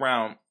to go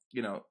around,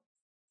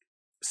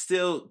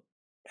 still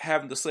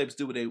having the slaves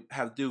do what they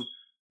have to do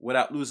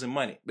without losing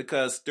money.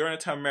 Because during the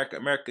time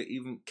America,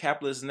 even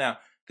capitalists now,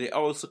 they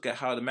always look at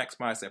how to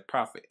maximize their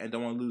profit and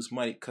don't want to lose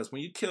money. Because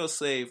when you kill a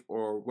slave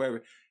or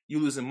whatever,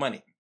 you're losing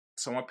money.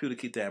 So I want people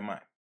to keep that in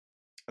mind.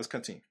 Let's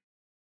continue.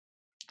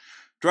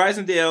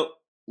 Drysdale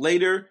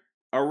later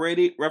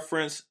already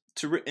referenced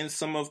to written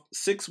some of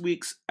 6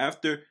 weeks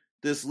after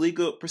this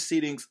legal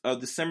proceedings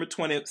of December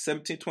 20th,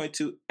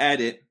 1722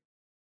 added,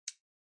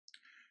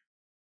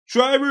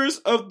 drivers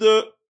of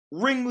the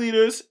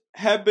ringleaders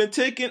have been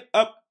taken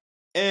up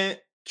and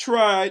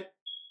tried.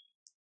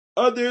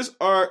 Others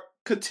are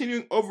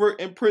continuing over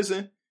in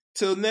prison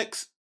till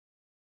next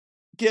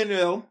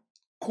general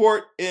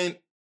court in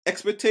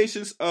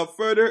expectations of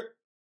further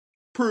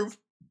proof.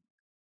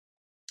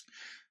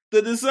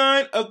 The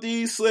design of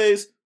these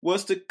slaves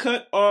was to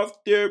cut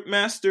off their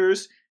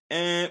masters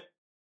and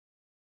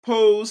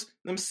pose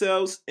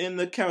themselves in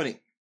the county.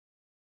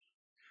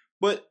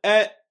 But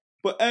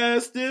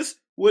as this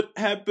would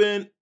have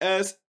been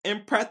as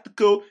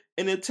impractical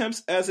in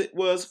attempts as it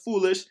was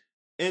foolish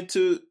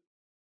into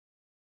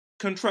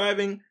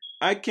contriving,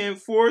 I can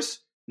force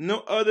no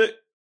other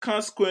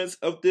consequence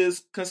of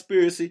this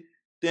conspiracy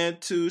than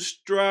to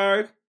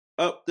strive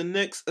up the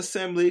next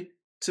assembly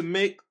to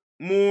make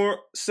more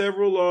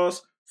several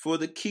laws for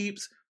the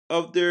keeps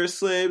of their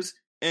slaves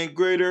and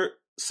greater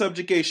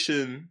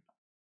subjugation.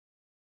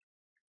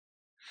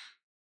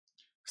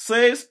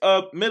 Slaves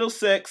of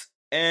Middlesex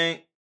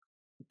and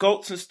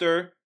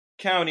Gloucester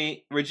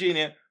County,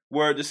 Virginia,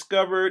 were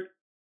discovered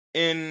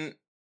in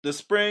the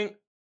spring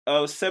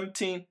of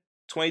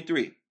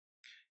 1723.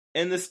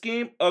 In the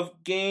scheme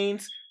of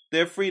gains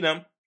their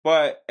freedom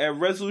by a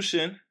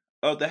resolution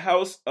of the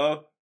House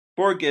of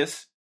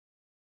Burgess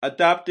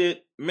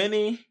adopted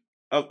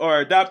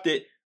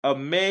of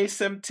May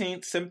 17,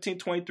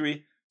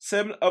 1723,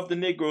 7 of the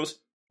Negroes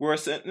were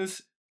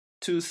sentenced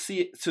to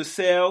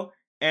sale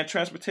and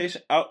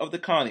transportation out of the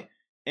colony.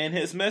 In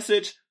his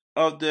message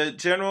of the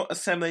General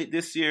Assembly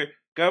this year,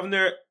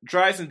 Governor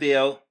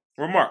Drysdale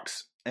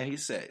remarks, and he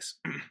says,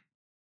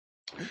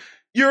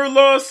 "Your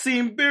laws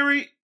seem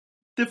very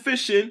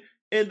deficient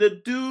in the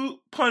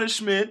due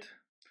punishment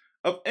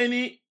of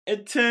any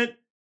intent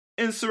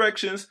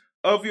insurrections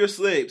of your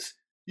slaves.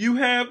 You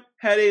have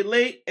had a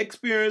late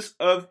experience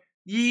of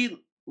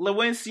ye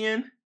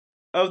Lewisian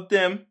of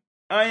them.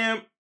 I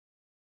am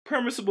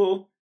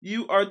permissible.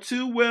 You are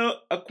too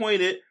well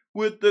acquainted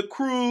with the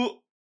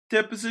cruel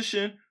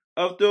deposition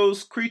of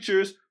those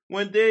creatures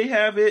when they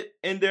have it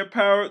in their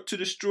power to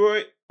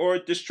destroy or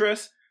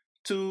distress,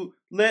 to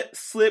let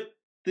slip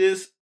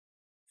this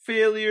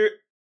failure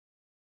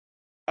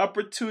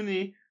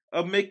opportunity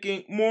of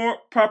making more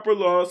proper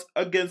laws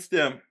against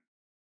them."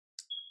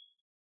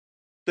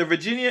 The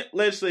Virginia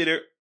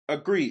legislature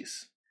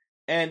agrees,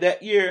 and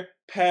that year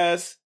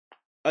passed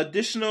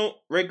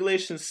additional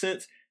regulations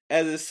since,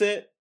 as it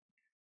said,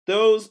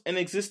 those in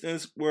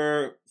existence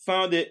were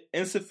founded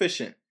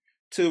insufficient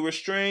to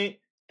restrain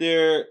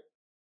their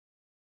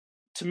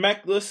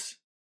tumultuous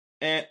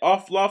and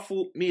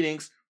unlawful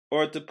meetings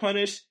or to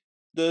punish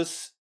the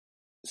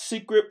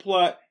secret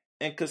plot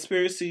and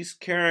conspiracies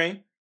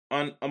carrying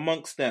on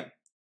amongst them.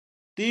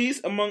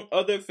 These, among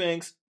other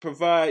things,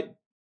 provide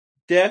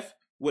death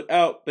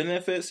without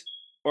benefits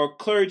or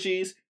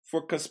clergies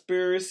for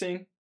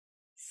conspiracy,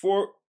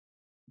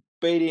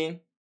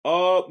 forbidding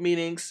all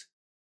meetings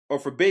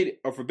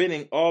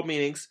forbidding all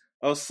meetings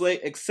of slave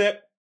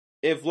except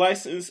if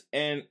licensed,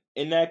 and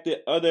enacted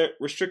other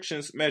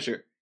restrictions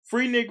measure.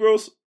 Free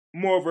Negroes,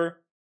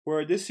 moreover,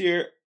 were this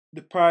year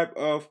deprived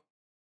of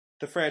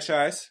the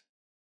franchise.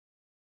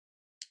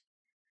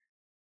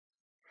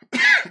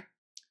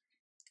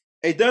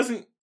 A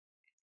dozen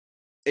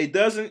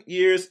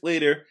years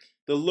later,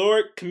 the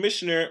Lord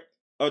Commissioner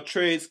of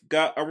Trades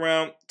got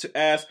around to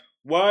ask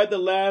why the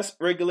last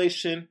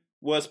regulation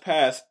was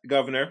passed,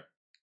 Governor.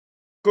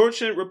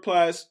 Gorchin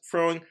replies,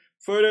 throwing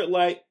further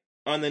light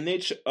on the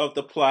nature of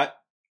the plot.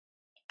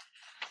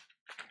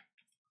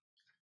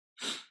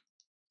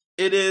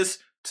 It is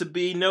to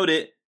be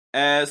noted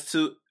as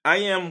to I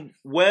am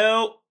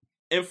well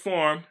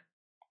informed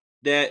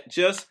that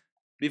just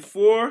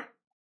before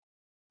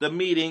the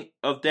meeting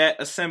of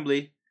that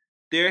assembly,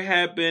 there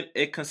had been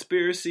a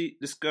conspiracy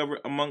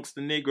discovered amongst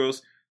the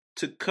Negroes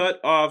to cut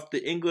off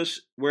the English,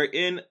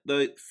 wherein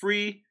the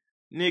free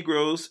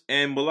Negroes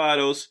and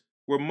mulattoes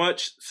were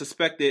much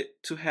suspected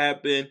to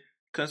have been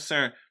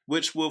concerned,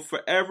 which will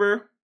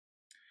forever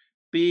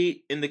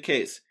be in the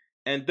case.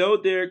 And though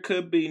there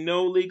could be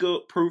no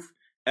legal proof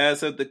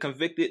as of the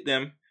convicted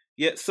them,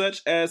 yet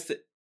such as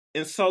the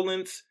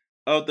insolence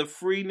of the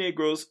free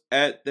Negroes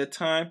at the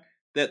time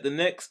that the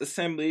next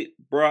assembly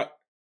brought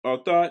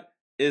or thought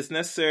is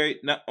necessary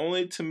not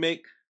only to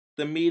make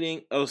the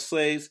meeting of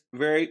slaves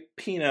very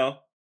penal,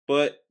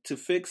 but to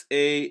fix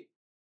a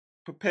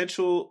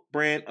perpetual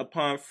brand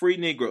upon free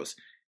Negroes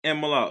and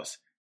mulattoes,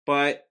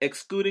 by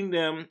excluding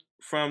them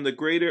from the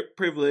greater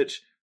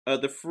privilege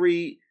of the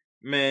free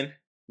men,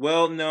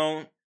 well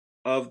known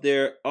of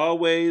their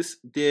always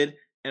did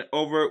and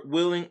over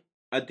willing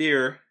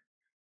adhere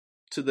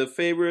to the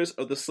favors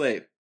of the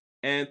slave,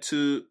 and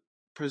to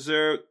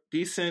preserve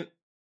decent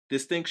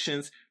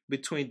distinctions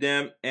between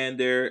them and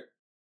their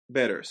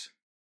betters.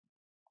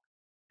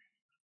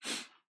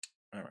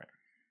 All right.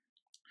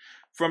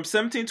 From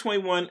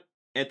 1721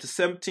 and to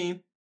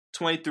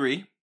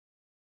 1723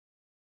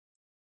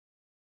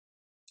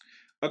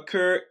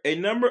 occurred a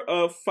number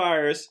of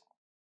fires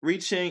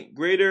reaching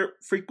greater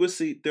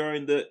frequency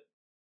during the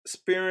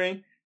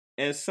spring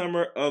and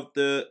summer of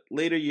the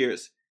later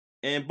years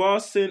in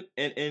Boston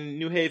and in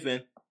New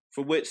Haven,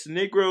 for which the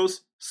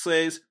Negroes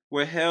slaves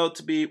were held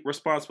to be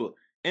responsible.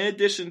 In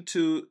addition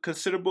to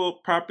considerable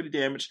property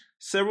damage,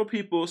 several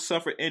people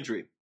suffered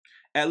injury.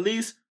 At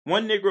least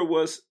one Negro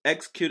was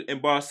executed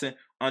in Boston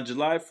on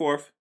July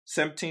 4th,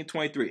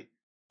 1723,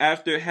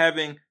 after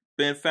having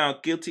been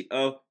found guilty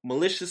of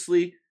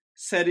maliciously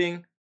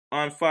setting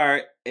on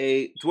fire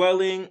a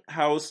dwelling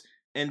house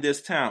in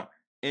this town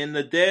in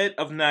the dead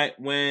of night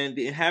when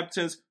the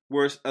inhabitants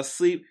were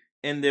asleep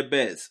in their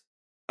beds.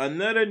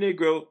 Another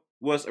Negro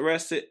was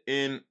arrested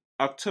in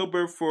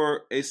October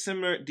for a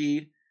similar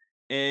deed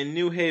in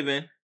New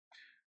Haven,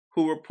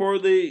 who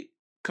reportedly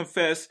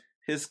confessed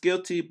his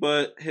guilty,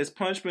 but his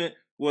punishment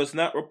was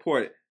not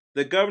reported.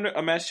 The governor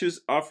of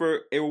Massachusetts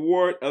offered a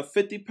reward of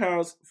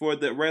 £50 for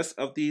the arrest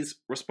of these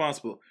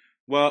responsible,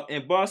 while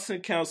in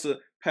Boston, council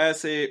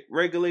passed a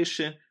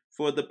regulation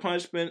for the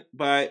punishment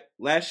by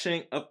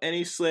lashing of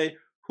any slave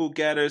who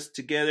gathers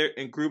together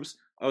in groups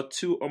of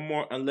two or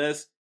more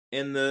unless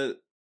in the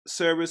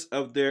service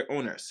of their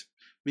owners.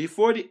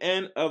 Before the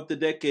end of the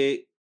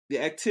decade, the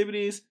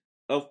activities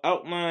of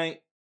outlying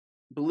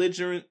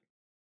belligerent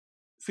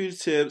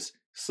fugitives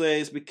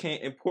slaves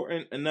became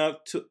important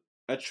enough to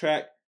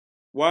attract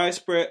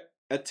widespread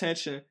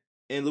attention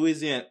in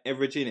Louisiana and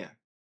Virginia.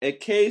 A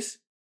case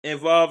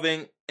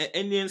involving an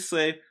Indian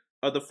slave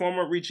of the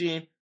former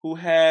regime who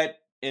had,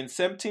 in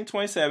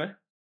 1727,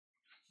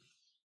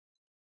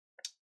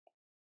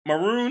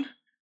 marooned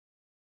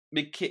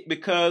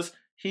because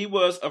he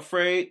was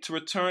afraid to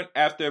return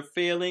after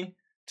failing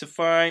to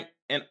find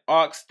an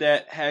ox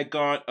that had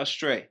gone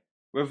astray,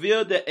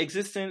 revealed the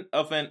existence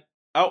of an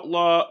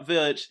outlaw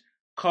village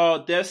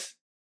called Des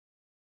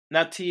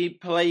Nati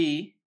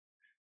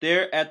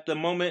There at the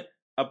moment,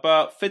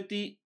 about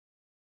 50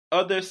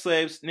 other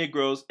slaves,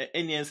 Negroes, and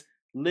Indians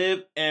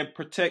live and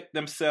protect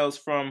themselves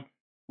from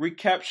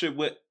recapture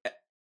with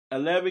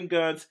 11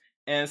 guns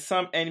and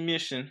some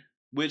ammunition,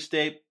 which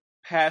they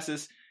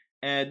passes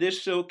an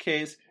additional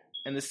case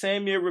in the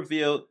same year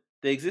revealed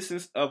the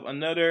existence of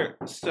another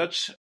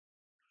such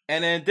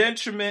an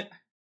indenturement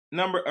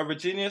number of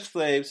Virginia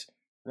slaves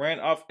ran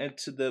off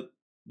into the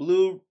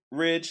Blue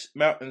Ridge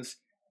Mountains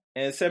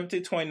in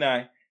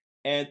 1729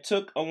 and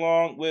took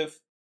along with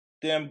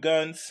them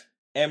guns,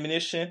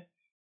 ammunition,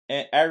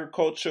 and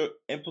agricultural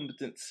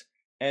implements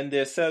and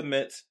their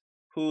settlements,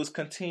 whose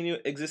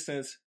continued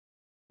existence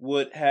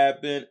would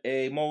have been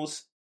a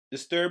most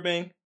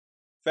disturbing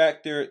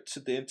factor to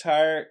the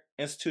entire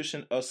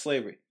institution of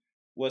slavery,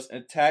 was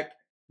attacked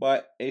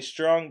by a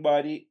strong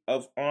body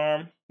of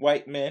armed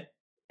white men,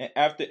 and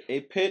after a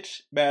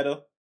pitched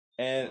battle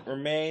and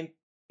remained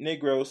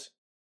Negroes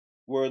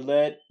were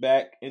led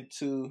back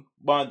into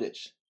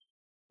bondage.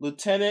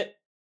 Lieutenant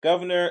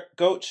Governor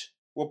Gooch,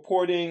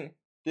 reporting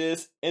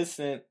this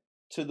incident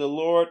to the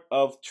Lord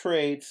of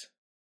Trades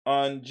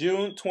on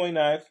June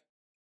 29th,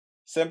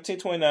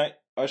 1729,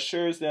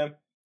 assures them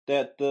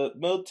that the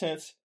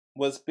militants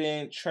was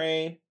being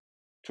trained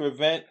to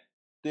prevent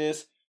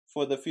this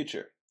for the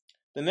future.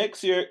 The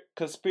next year,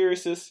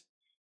 conspiracies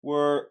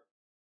were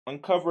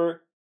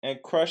uncovered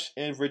and crushed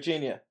in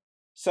Virginia,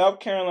 South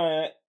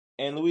Carolina,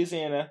 and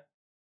Louisiana,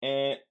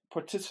 and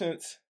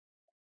participants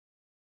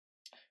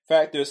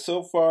factors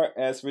so far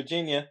as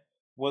Virginia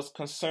was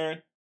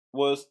concerned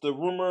was the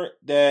rumor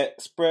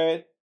that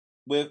spread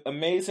with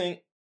amazing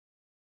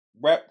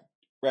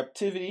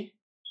rapidity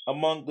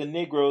among the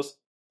Negroes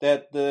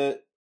that the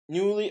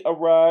newly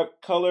arrived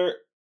colored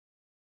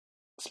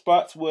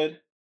Spotswood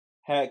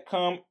had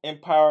come in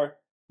power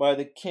by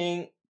the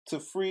king to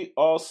free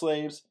all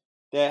slaves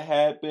that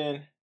had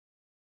been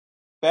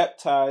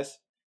baptized,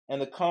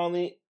 and the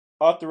colony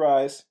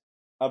authorized,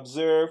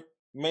 observed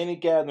many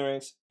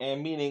gatherings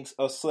and meetings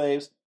of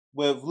slaves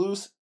with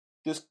loose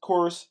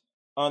discourse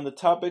on the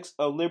topics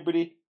of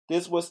liberty.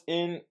 This was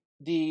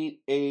indeed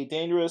a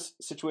dangerous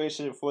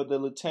situation, for the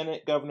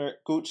Lieutenant Governor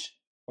Gooch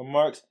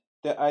remarks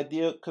the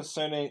idea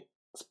concerning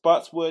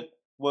Spotswood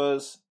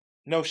was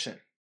notion.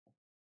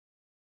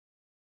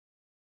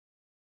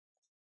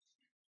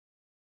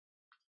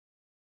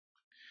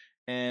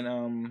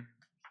 And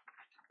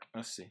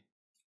let's see.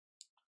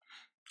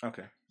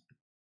 Okay.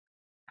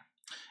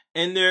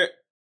 In their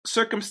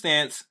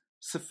circumstance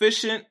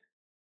sufficient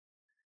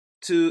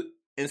to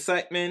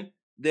incitement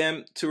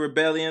them to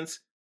rebellions,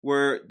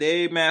 were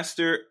they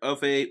master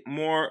of a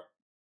more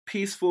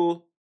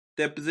peaceful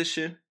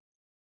disposition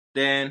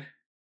than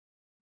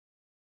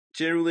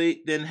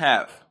generally didn't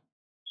have.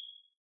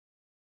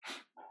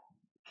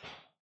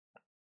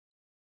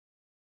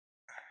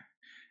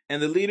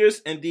 And the leaders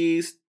in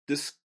these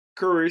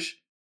discouraged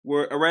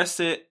were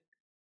arrested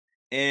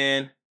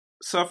and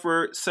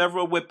suffered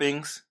several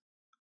whippings,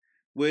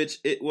 which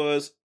it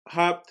was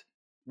hoped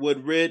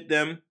would rid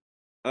them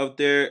of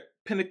their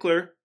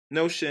pinnacle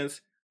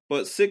notions.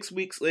 But 6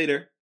 weeks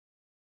later,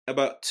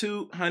 about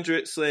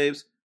 200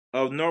 slaves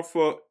of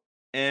Norfolk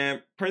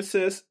and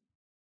Princess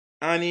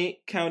Anne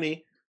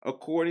County,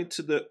 according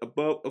to the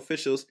above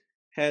officials,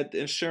 had the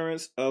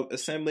insurance of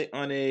assembly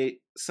on a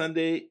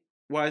Sunday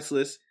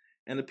wiseless,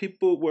 and the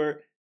people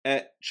were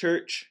at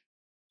church,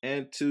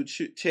 and to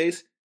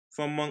chase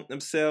from among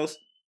themselves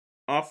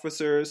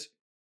officers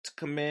to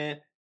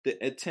command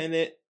the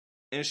attendant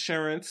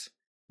insurance,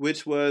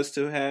 which was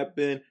to have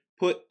been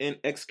put in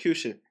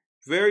execution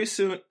very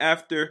soon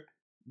after.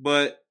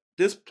 But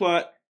this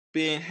plot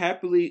being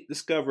happily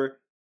discovered,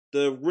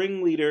 the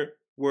ringleader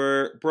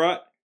were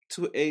brought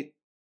to a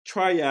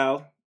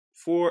trial.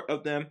 4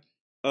 of them,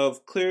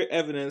 of clear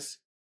evidence,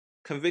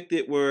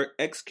 convicted, were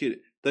executed.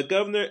 The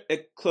governor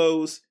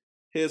closed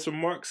his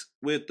remarks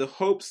with the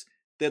hopes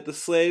that the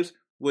slaves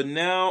would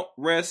now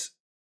rest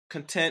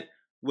content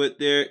with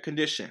their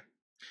condition.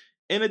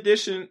 In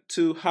addition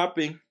to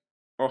hoping,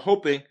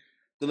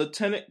 the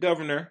lieutenant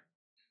governor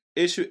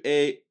issued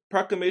a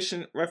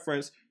proclamation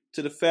reference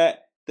to the fact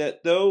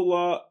that though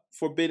law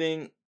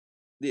forbidding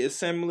the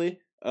assembly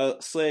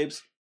of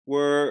slaves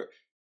were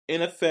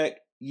in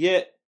effect,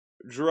 yet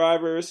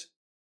drivers,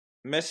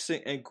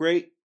 messing in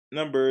great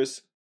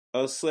numbers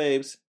of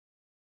slaves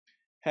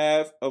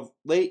have of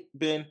late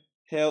been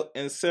held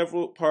in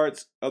several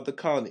parts of the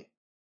colony,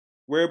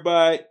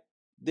 whereby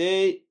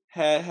they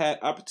had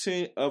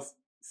opportunity of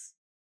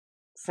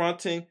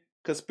fronting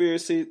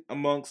conspiracy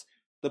amongst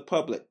the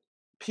public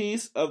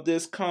peace of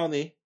this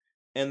colony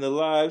and the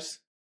lives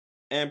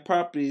and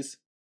properties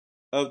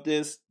of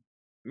this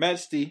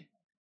majesty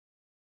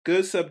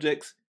good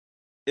subjects.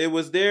 It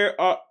was there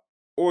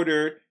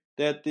ordered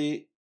that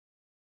the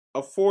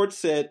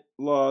aforesaid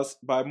laws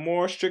by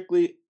more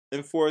strictly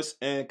enforced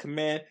and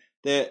command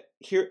that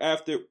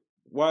hereafter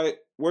white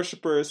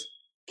worshippers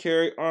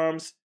carry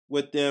arms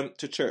with them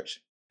to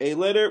church. A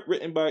letter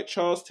written by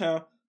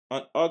Charlestown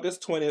on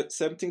August 20th,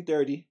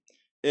 1730,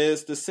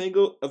 is the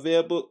single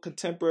available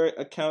contemporary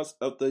accounts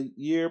of the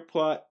year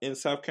plot in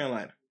South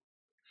Carolina.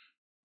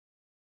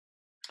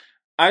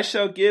 I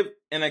shall give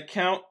an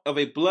account of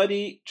a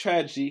bloody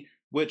tragedy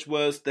which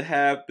was to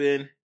have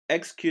been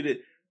executed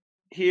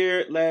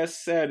here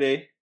last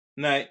Saturday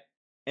night,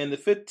 and the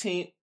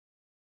 15th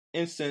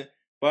instant,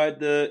 by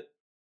the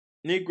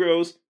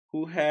Negroes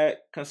who had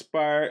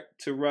conspired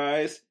to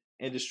rise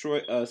and destroy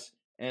us,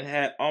 and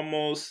had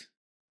almost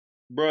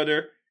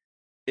brother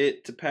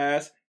it to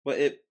pass, but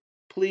it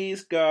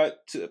pleased God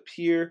to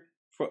appear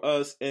for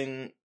us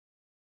and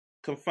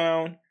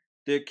confound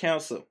their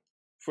counsel.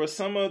 For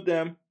some of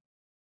them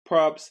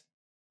props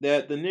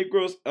that the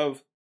Negroes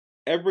of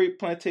every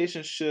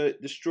plantation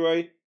should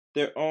destroy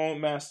their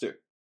own master,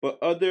 but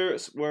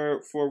others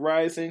were for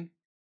rising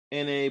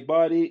in a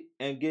body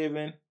and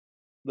giving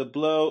the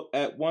blow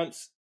at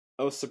once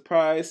of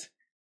surprise,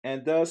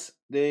 and thus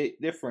they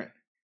different.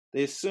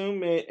 They soon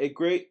made a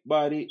great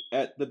body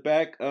at the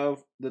back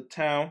of the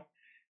town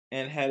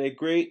and had a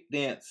great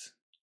dance,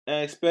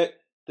 and expect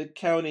the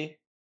county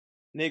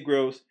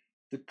Negroes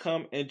to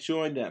come and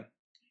join them,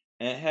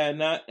 and had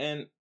not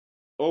an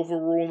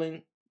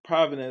overruling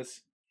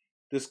providence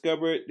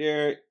discovered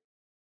their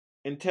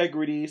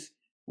integrities,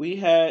 we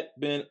had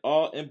been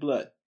all in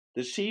blood.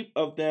 The chief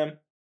of them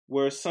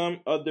were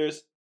some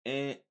others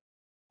in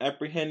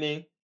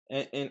apprehending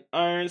and in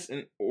irons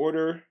in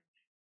order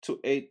to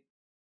a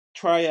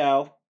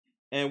trial,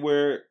 and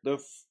were the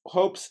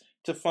hopes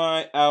to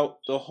find out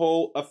the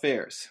whole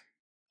affairs.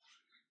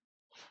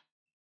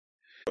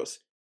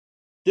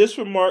 This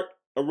remark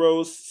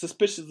arose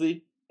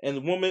suspiciously, and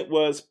the woman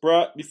was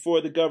brought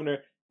before the governor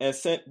and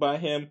sent by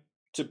him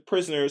to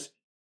prisoners.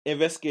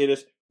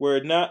 Investigators were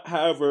not,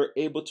 however,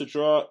 able to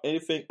draw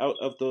anything out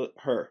of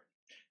her,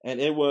 and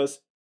it was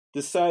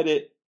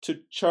decided to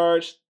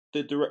charge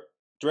the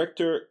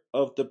director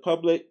of the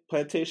public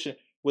plantation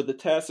with the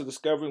task of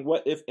discovering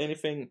what, if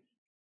anything,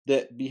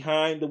 that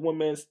behind the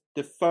woman's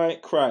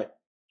defiant cry.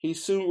 He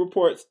soon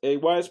reports a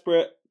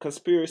widespread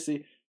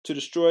conspiracy to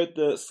destroy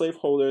the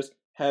slaveholders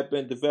had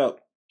been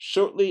developed.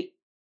 Shortly,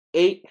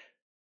 8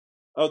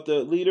 of the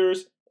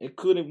leaders,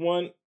 including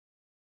one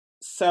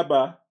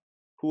Saba,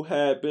 who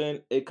had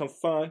been a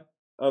confidant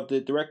of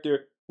the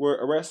director, were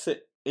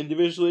arrested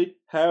individually,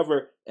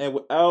 however, and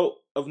without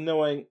of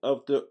knowing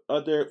of the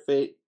other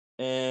fate,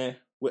 and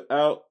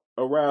without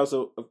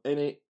arousal of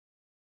any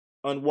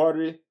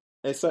unwarranted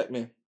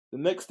excitement. The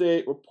next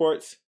day,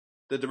 reports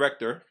the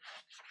director,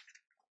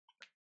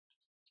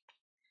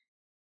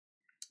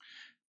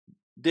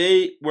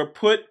 they were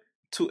put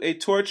to a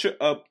torture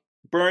of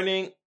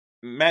burning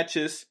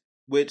matches,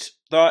 which,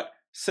 thought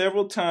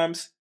several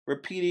times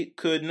repeated,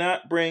 could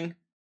not bring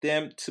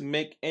them to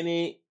make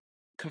any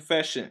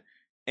confession.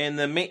 And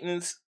the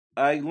maintenance,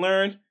 I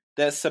learned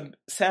that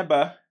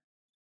Saba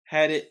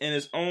had it in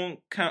his own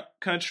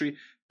country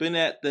been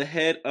at the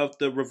head of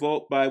the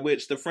revolt by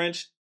which the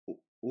French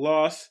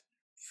lost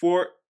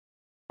Fort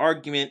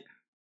Argument,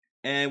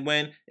 and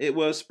when it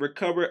was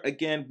recovered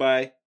again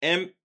by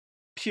M.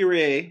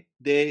 Pierre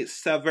de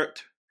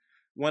Savert.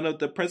 One of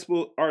the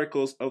principal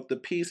articles of the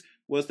peace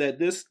was that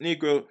this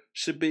Negro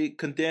should be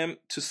condemned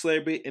to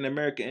slavery in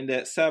America, and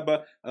that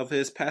Saba of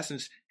his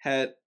passengers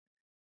had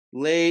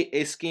laid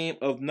a scheme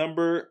of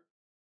number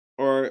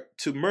or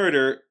to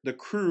murder the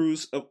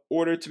crews in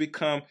order to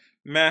become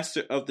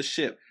master of the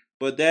ship.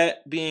 But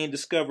that being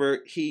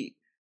discovered, he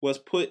was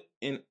put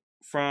in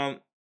from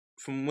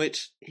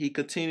which he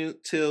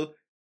continued till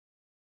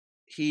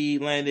he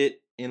landed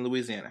in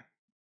Louisiana.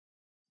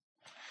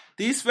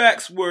 These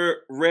facts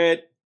were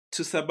read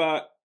to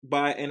Saba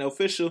by an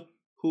official,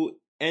 who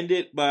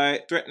ended by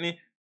threatening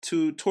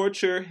to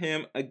torture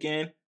him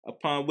again,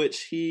 upon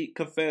which he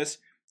confessed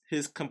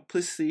his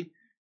complicity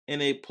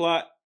in a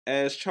plot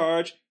as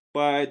charged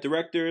by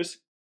directors,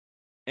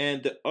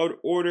 and the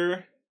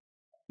order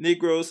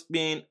Negroes,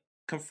 being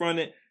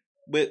confronted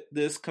with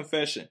this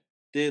confession,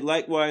 did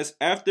likewise,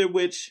 after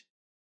which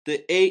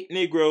the 8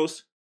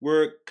 Negroes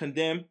were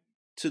condemned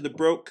to the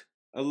broke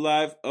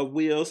alive of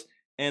wheels,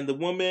 and the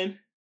woman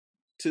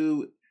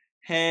to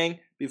hang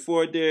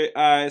before their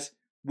eyes,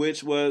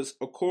 which was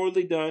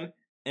accordingly done,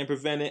 and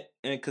prevented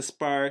and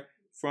conspired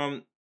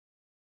from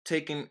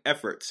taking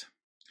efforts.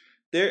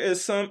 There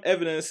is some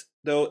evidence,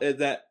 though,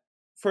 that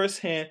first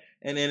hand,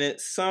 and in it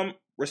some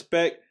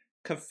respect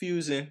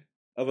confusion,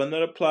 of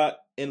another plot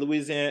in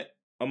Louisiana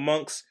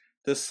amongst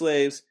the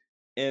slaves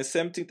in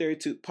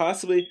 1732,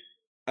 possibly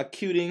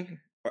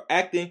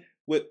acting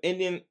with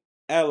Indian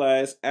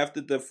allies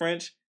after the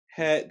French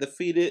had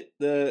defeated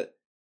the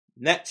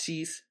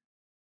Natchez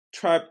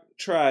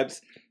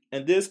tribes.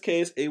 In this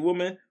case, a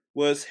woman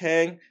was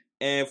hanged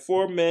and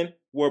 4 men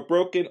were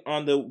broken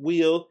on the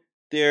wheel.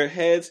 Their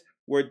heads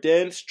were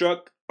then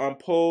struck on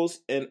poles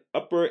in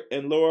upper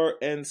and lower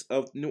ends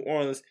of New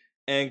Orleans,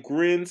 and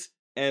Grins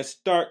and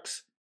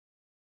Stark's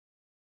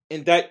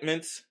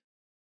indictments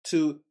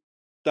to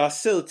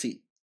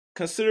docility,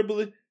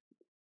 considerably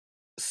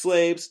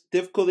slaves,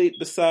 difficulty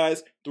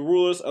besides the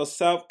rulers of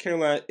South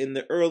Carolina in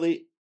the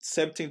early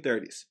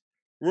 1730s.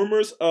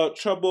 Rumors of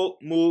trouble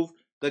moved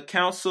the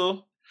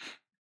council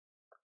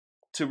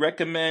to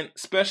recommend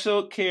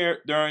special care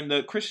during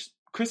the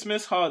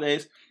Christmas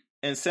holidays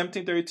in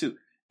 1732.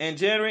 In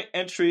January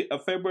entry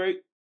of February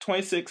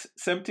 26,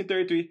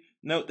 1733,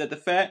 note that the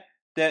fact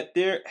that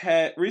there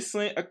had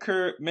recently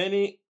occurred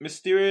many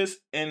mysterious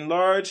and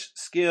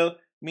large-scale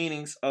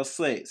meetings of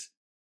slaves,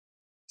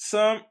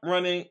 some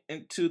running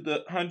into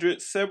the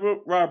hundreds,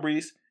 several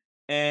robberies,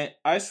 and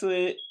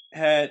isolated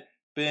had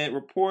been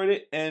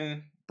reported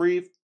and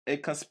briefed a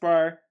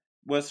conspire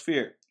was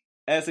feared.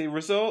 As a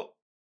result,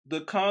 the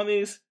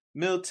colony's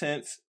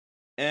militants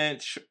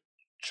and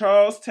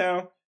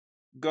Charlestown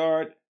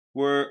Guard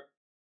were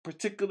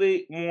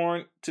particularly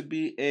warned to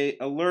be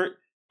alert,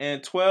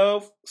 and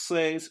 12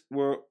 slaves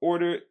were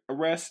ordered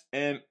arrested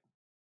and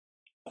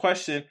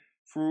questioned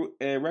through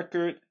a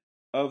record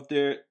of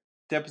their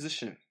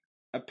deposition.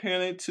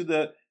 Apparently, to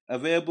the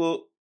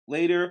available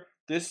later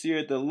this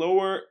year, the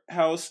lower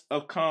house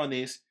of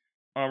colonies,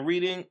 on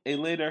reading a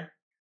letter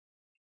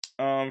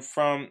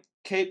from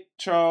Cape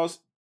Charles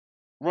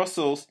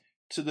Russell's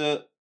to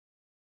the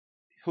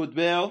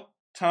Hudbell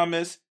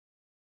Thomas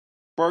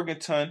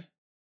Burgerton,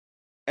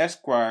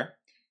 Esquire,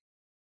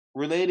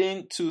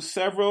 relating to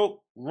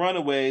several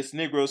runaways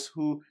Negroes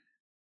who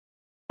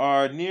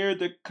are near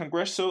the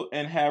Congresso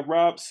and have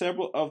robbed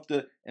several of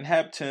the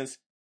inhabitants,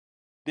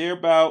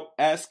 thereby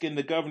asking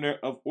the governor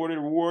of order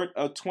reward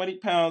of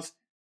 £20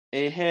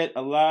 a head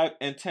alive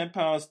and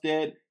 £10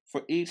 dead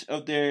for each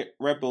of their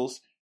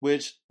rebels,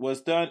 which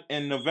was done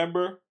in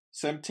November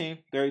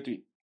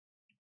 1733.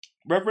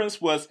 Reference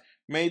was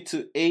made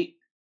to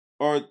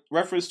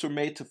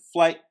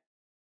flight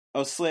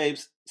of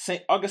slaves.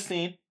 St.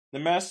 Augustine, the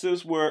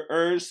masters were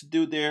urged to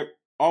do their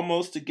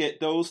utmost to get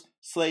those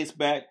slaves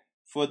back,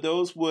 for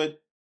those would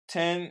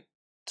tend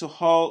to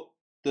halt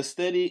the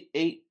steady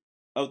eight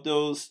of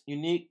those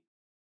unique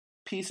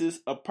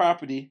pieces of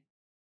property.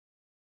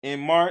 In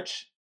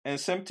March and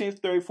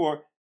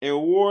 1734, a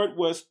reward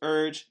was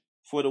urged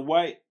for the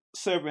white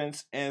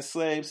servants and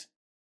slaves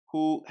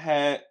who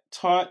had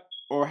taught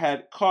or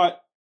had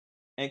caught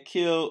and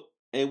killed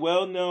a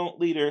well-known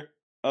leader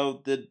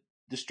of the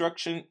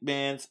destruction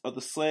bands of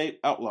the slave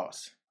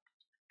outlaws.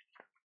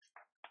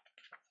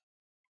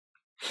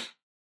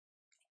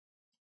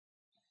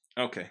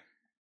 Okay.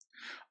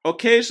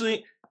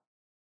 Occasionally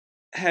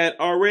had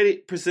already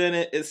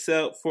presented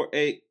itself for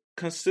a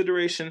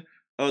consideration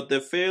of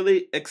the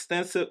fairly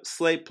extensive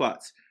slave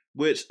plots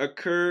which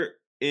occurred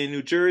in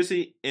New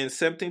Jersey in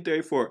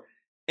 1734.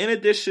 In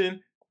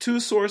addition, two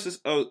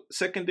sources of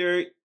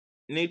secondary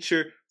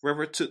nature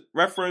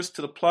reference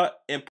to the plot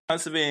in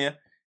Pennsylvania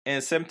in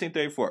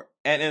 1734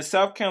 and in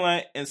South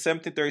Carolina in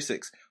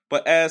 1736,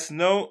 but as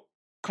no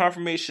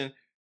confirmation,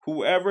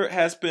 whoever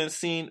has been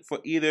seen for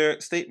either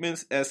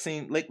statements as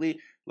seen lately,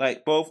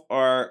 like both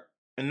are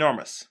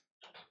enormous.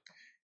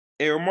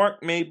 A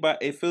remark made by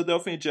a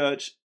Philadelphia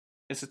judge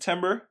in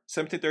September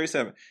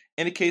 1737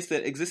 indicates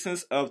the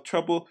existence of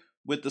trouble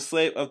with the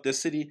slave of the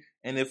city,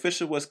 and the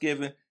official was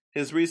given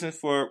his reason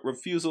for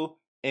refusal.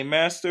 A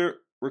master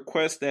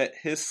requests that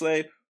his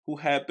slave, who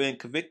had been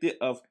convicted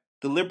of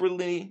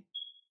deliberately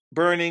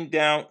burning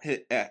down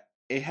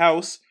a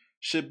house,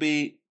 should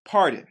be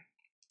pardoned.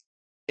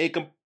 A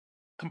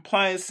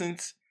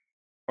compliance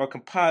or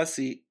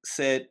complacency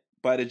said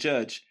by the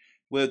judge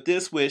with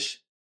this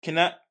wish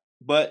cannot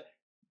but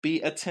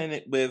be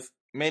attended with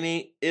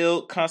many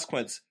ill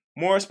consequences,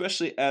 more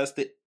especially as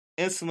the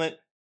insolent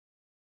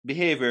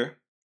behavior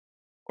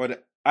or the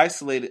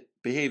isolated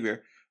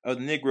behavior of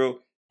the Negro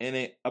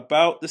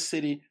about the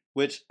city,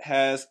 which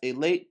has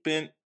late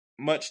been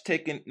much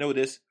taken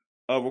notice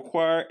of,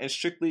 require and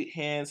strictly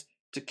hands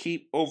to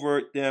keep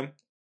over them.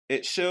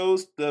 It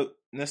shows the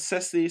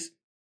necessities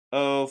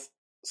of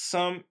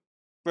some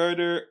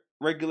further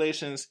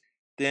regulations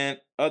than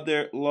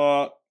other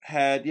law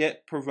had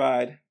yet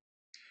provided.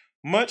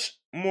 Much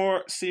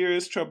more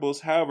serious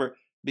troubles, however,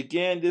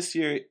 began this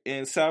year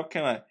in South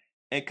Carolina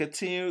and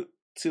continued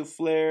to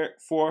flare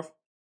forth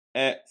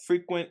at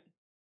frequent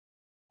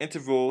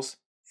intervals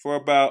for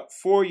about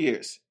 4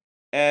 years,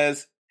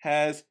 as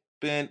has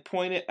been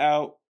pointed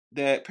out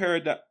that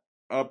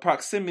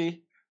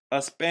proximity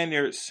of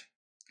Spaniards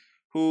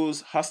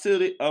whose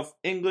hostility of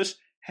English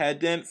had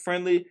been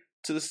friendly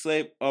to the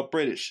slave of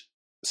British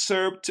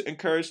served to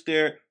encourage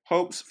their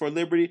hopes for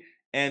liberty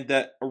and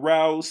that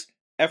aroused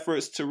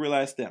efforts to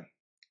realize them.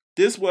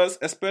 This was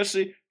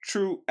especially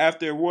true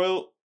after a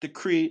royal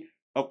decree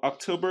of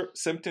October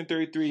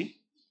 1733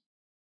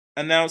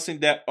 announcing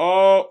that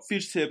all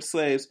fugitive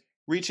slaves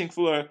reaching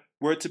Florida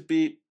were to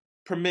be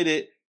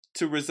permitted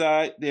to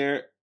reside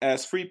there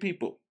as free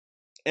people.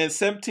 In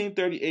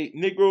 1738,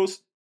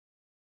 Negroes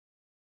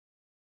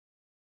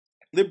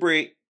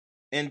liberated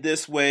in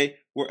this way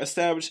were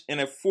established in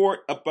a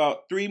fort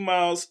about 3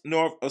 miles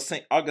north of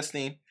St.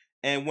 Augustine,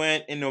 and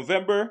when in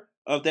November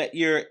of that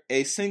year,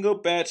 a single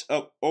batch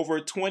of over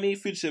 20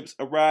 fugitives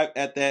arrived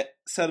at that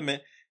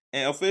settlement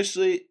and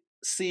officially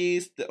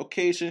seized the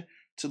occasion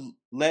to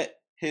let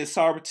his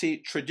sovereignty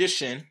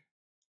tradition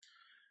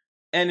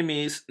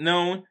enemies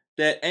known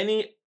that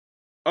any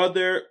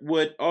other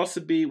would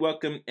also be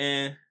welcomed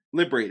and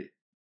liberated.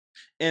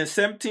 In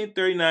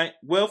 1739,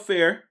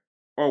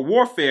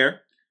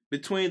 warfare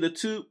between the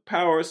two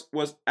powers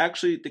was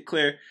actually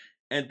declared,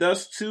 and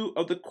thus two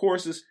of the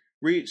courses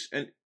reached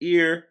an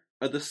ear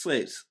of the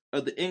slaves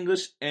of the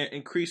English and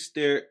increased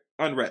their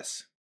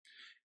unrest.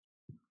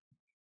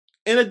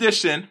 In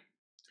addition,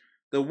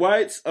 the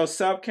whites of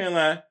South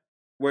Carolina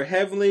were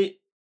heavily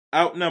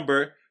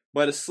outnumbered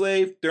by the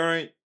slaves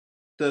during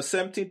the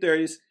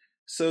 1730s,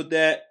 so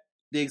that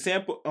the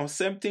example of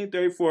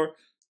 1734,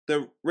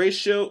 the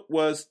ratio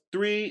was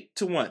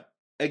 3-1.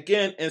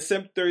 Again, in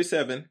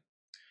 1737,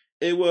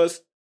 it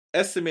was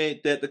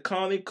estimated that the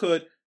colony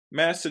could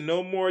master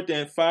no more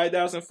than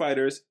 5,000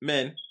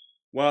 men,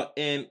 while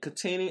in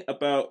containing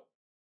about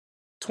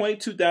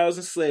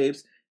 22,000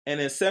 slaves, and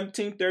in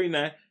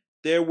 1739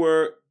 there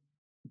were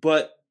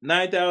but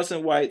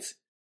 9,000 whites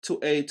to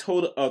a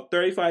total of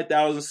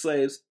 35,000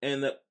 slaves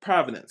in the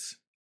province.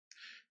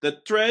 The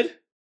thread,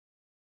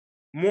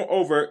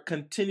 moreover,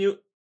 continued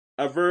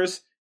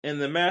adverse in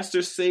the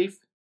master's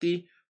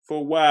safety for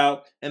a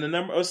while, and the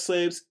number of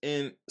slaves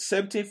in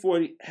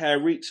 1740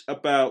 had reached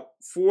about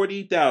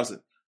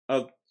 40,000,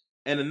 and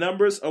the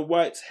numbers of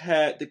whites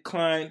had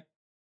declined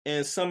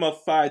in some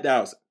of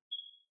 5,000.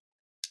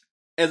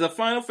 As a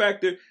final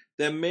factor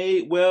that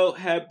may well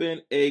have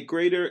been a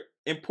greater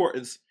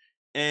importance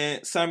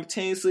and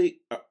simultaneously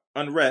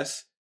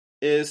unrest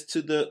is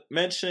to the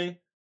mention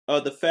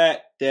of the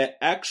fact that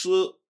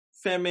actual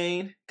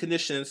famine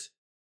conditions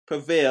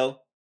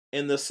prevail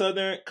in the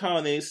southern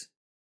colonies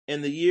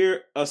in the year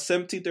of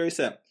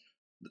 1737.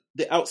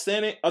 The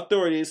outstanding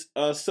authorities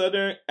of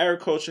southern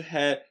agriculture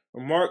had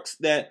remarked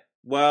that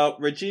while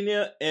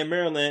Virginia and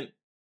Maryland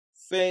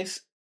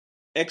faced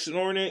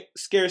extraordinary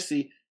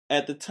scarcity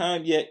at the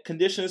time, yet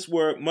conditions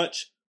were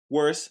much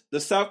worse. The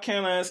South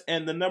Carolinas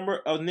and the number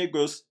of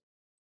Negroes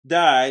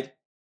died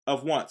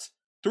of want.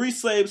 3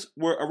 slaves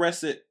were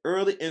arrested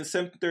early in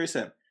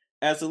 1737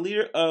 as the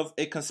leader of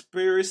a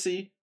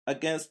conspiracy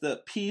against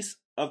the peace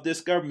of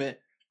this government,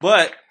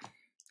 but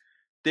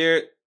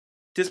their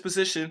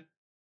disposition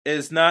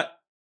is not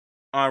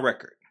on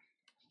record.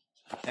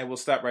 And we'll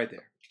stop right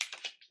there.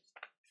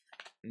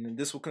 And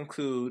this will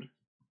conclude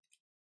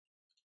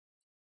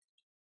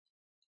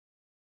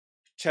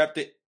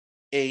Chapter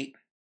 8,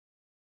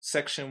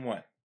 Section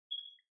 1,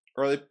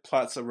 Early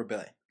Plots of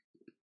Rebellion.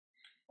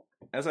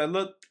 As I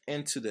looked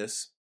into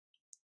this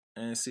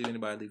and see if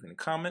anybody leave any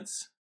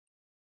comments,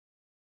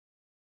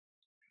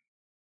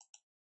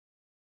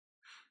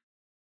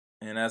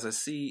 and as I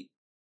see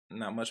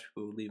not much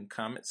people leaving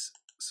comments,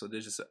 so they're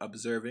just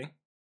observing.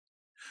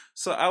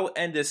 So I will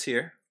end this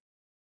here.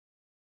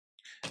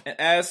 And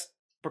as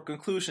for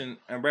conclusion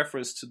and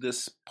reference to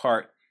this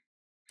part,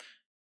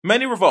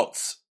 many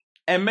revolts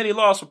and many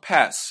laws were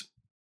passed,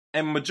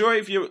 and majority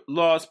of your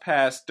laws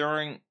passed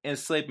during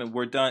enslavement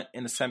were done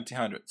in the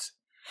 1700s.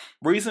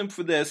 Reason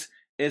for this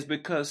is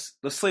because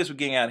the slaves were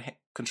getting out of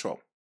control.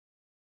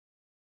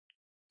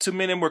 Too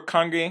many were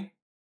congregating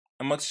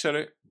amongst each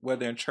other,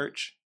 whether in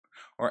church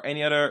or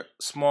any other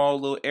small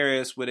little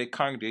areas where they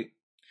congregate,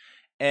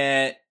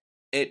 and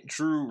it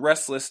drew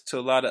restless to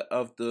a lot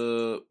of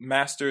the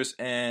masters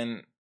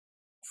and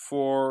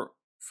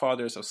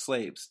forefathers of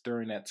slaves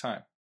during that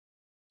time.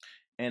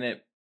 And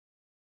it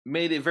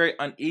made it very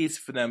uneasy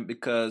for them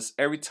because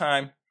every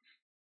time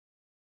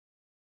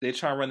they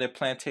try to run their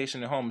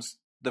plantation and homes,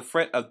 the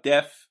threat of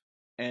death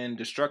and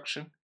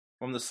destruction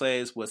from the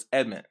slaves was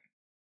imminent.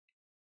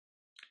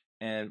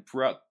 And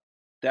throughout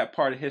that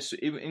part of history,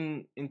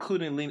 even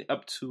including leading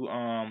up to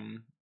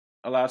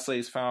a lot of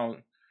slaves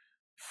found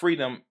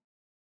freedom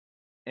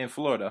in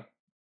Florida,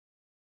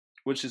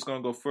 which is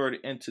going to go further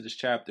into this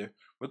chapter.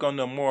 We're going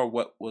to know more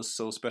what was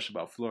so special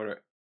about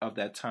Florida of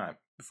that time,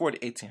 before the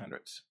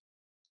 1800s.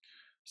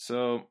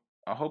 So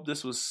I hope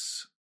this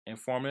was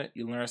informative.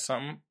 You learned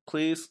something.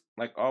 Please,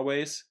 like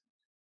always,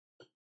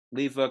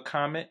 leave a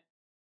comment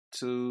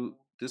to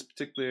this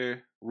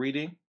particular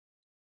reading.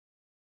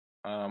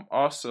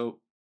 Also,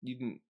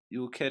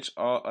 you'll catch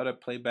all other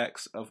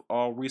playbacks of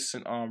all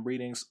recent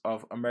readings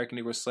of American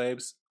Negro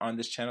Slaves on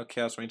this channel,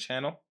 Chaos Rain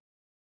channel.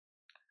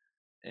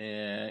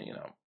 And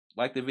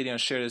like the video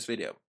and share this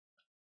video.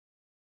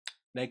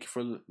 Thank you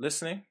for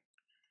listening,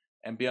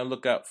 and be on the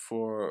lookout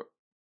for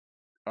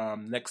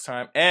next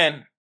time,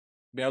 and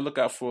be on the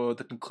lookout for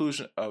the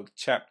conclusion of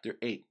Chapter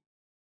 8,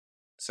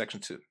 Section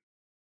 2.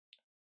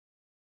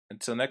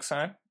 Until next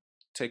time,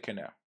 take care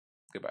now.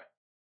 Goodbye.